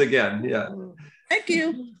 Congratulations again. Yeah. Thank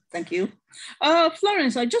you. Thank you.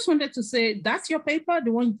 Florence, I just wanted to say, that's your paper,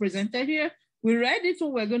 the one you presented here. We read it,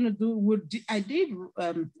 what we're going to do. I did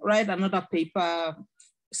write another paper,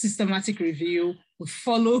 systematic review. We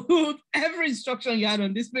followed every instruction you had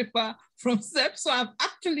on this paper from steps. So I've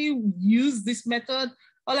actually used this method.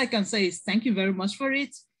 All I can say is thank you very much for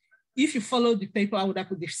it. If you follow the paper, I would have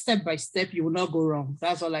put it step by step, you will not go wrong.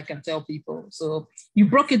 That's all I can tell people. So you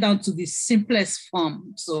broke it down to the simplest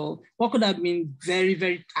form. So what could have been very,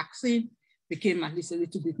 very taxing became at least a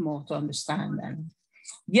little bit more to understand. And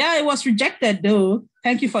yeah, it was rejected though.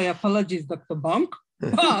 Thank you for your apologies, Dr. Bonk.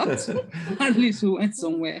 But at least we went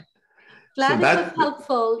somewhere. Glad it was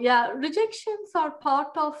helpful. Yeah, rejections are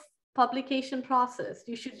part of publication process.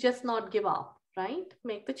 You should just not give up, right?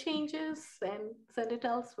 Make the changes and send it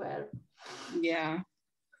elsewhere. Yeah.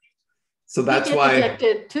 So that's why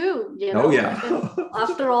rejected too. You know? Oh yeah.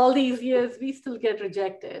 After all these years, we still get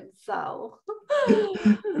rejected. So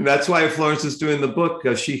and that's why Florence is doing the book.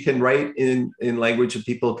 She can write in language that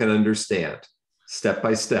people can understand, step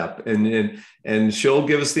by step, and she'll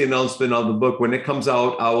give us the announcement of the book when it comes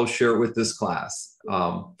out. I will share it with this class.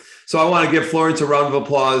 So I want to give Florence a round of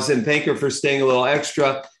applause and thank her for staying a little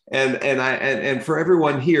extra. And for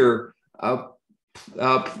everyone here,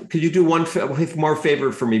 could you do one more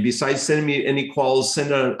favor for me? Besides sending me any calls,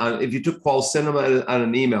 if you took calls, send them on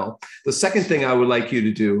an email. The second thing I would like you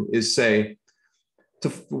to do is say,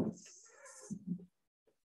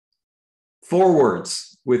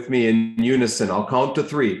 forwards with me in unison. I'll count to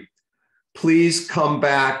 3. Please come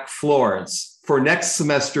back, Florence, for next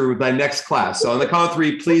semester with my next class. So on the count of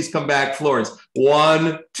 3, please come back, Florence.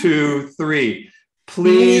 1, 2, 3.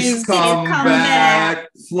 Please come back,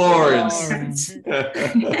 Florence.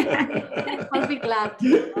 I'll be glad to.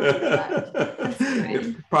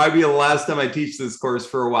 It'll probably be the last time I teach this course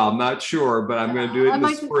for a while. I'm not sure, but I'm going to do it in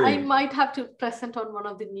the spring. I might have to present on one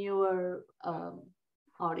of the newer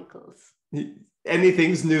articles.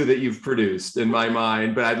 Anything's new that you've produced in my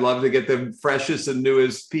mind, but I'd love to get the freshest and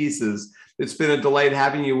newest pieces. It's been a delight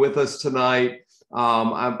having you with us tonight.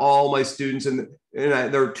 I'm all my students, and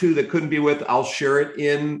there are 2 that couldn't be with. I'll share it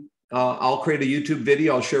in, I'll create a YouTube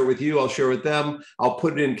video. I'll share it with you. I'll share it with them. I'll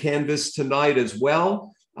put it in Canvas tonight as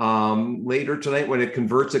well. Later tonight, when it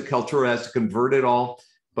converts it, Kaltura has to convert it all.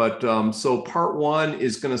 But so part 1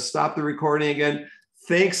 is going to stop the recording again.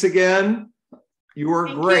 Thanks again. You were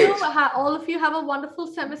great. You. All of you have a wonderful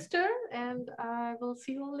semester, and I will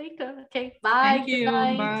see you all later. Okay, bye. Thank you.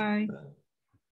 Bye.